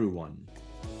 everyone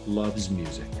loves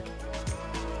music."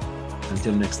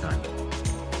 Until next time.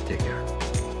 Take care.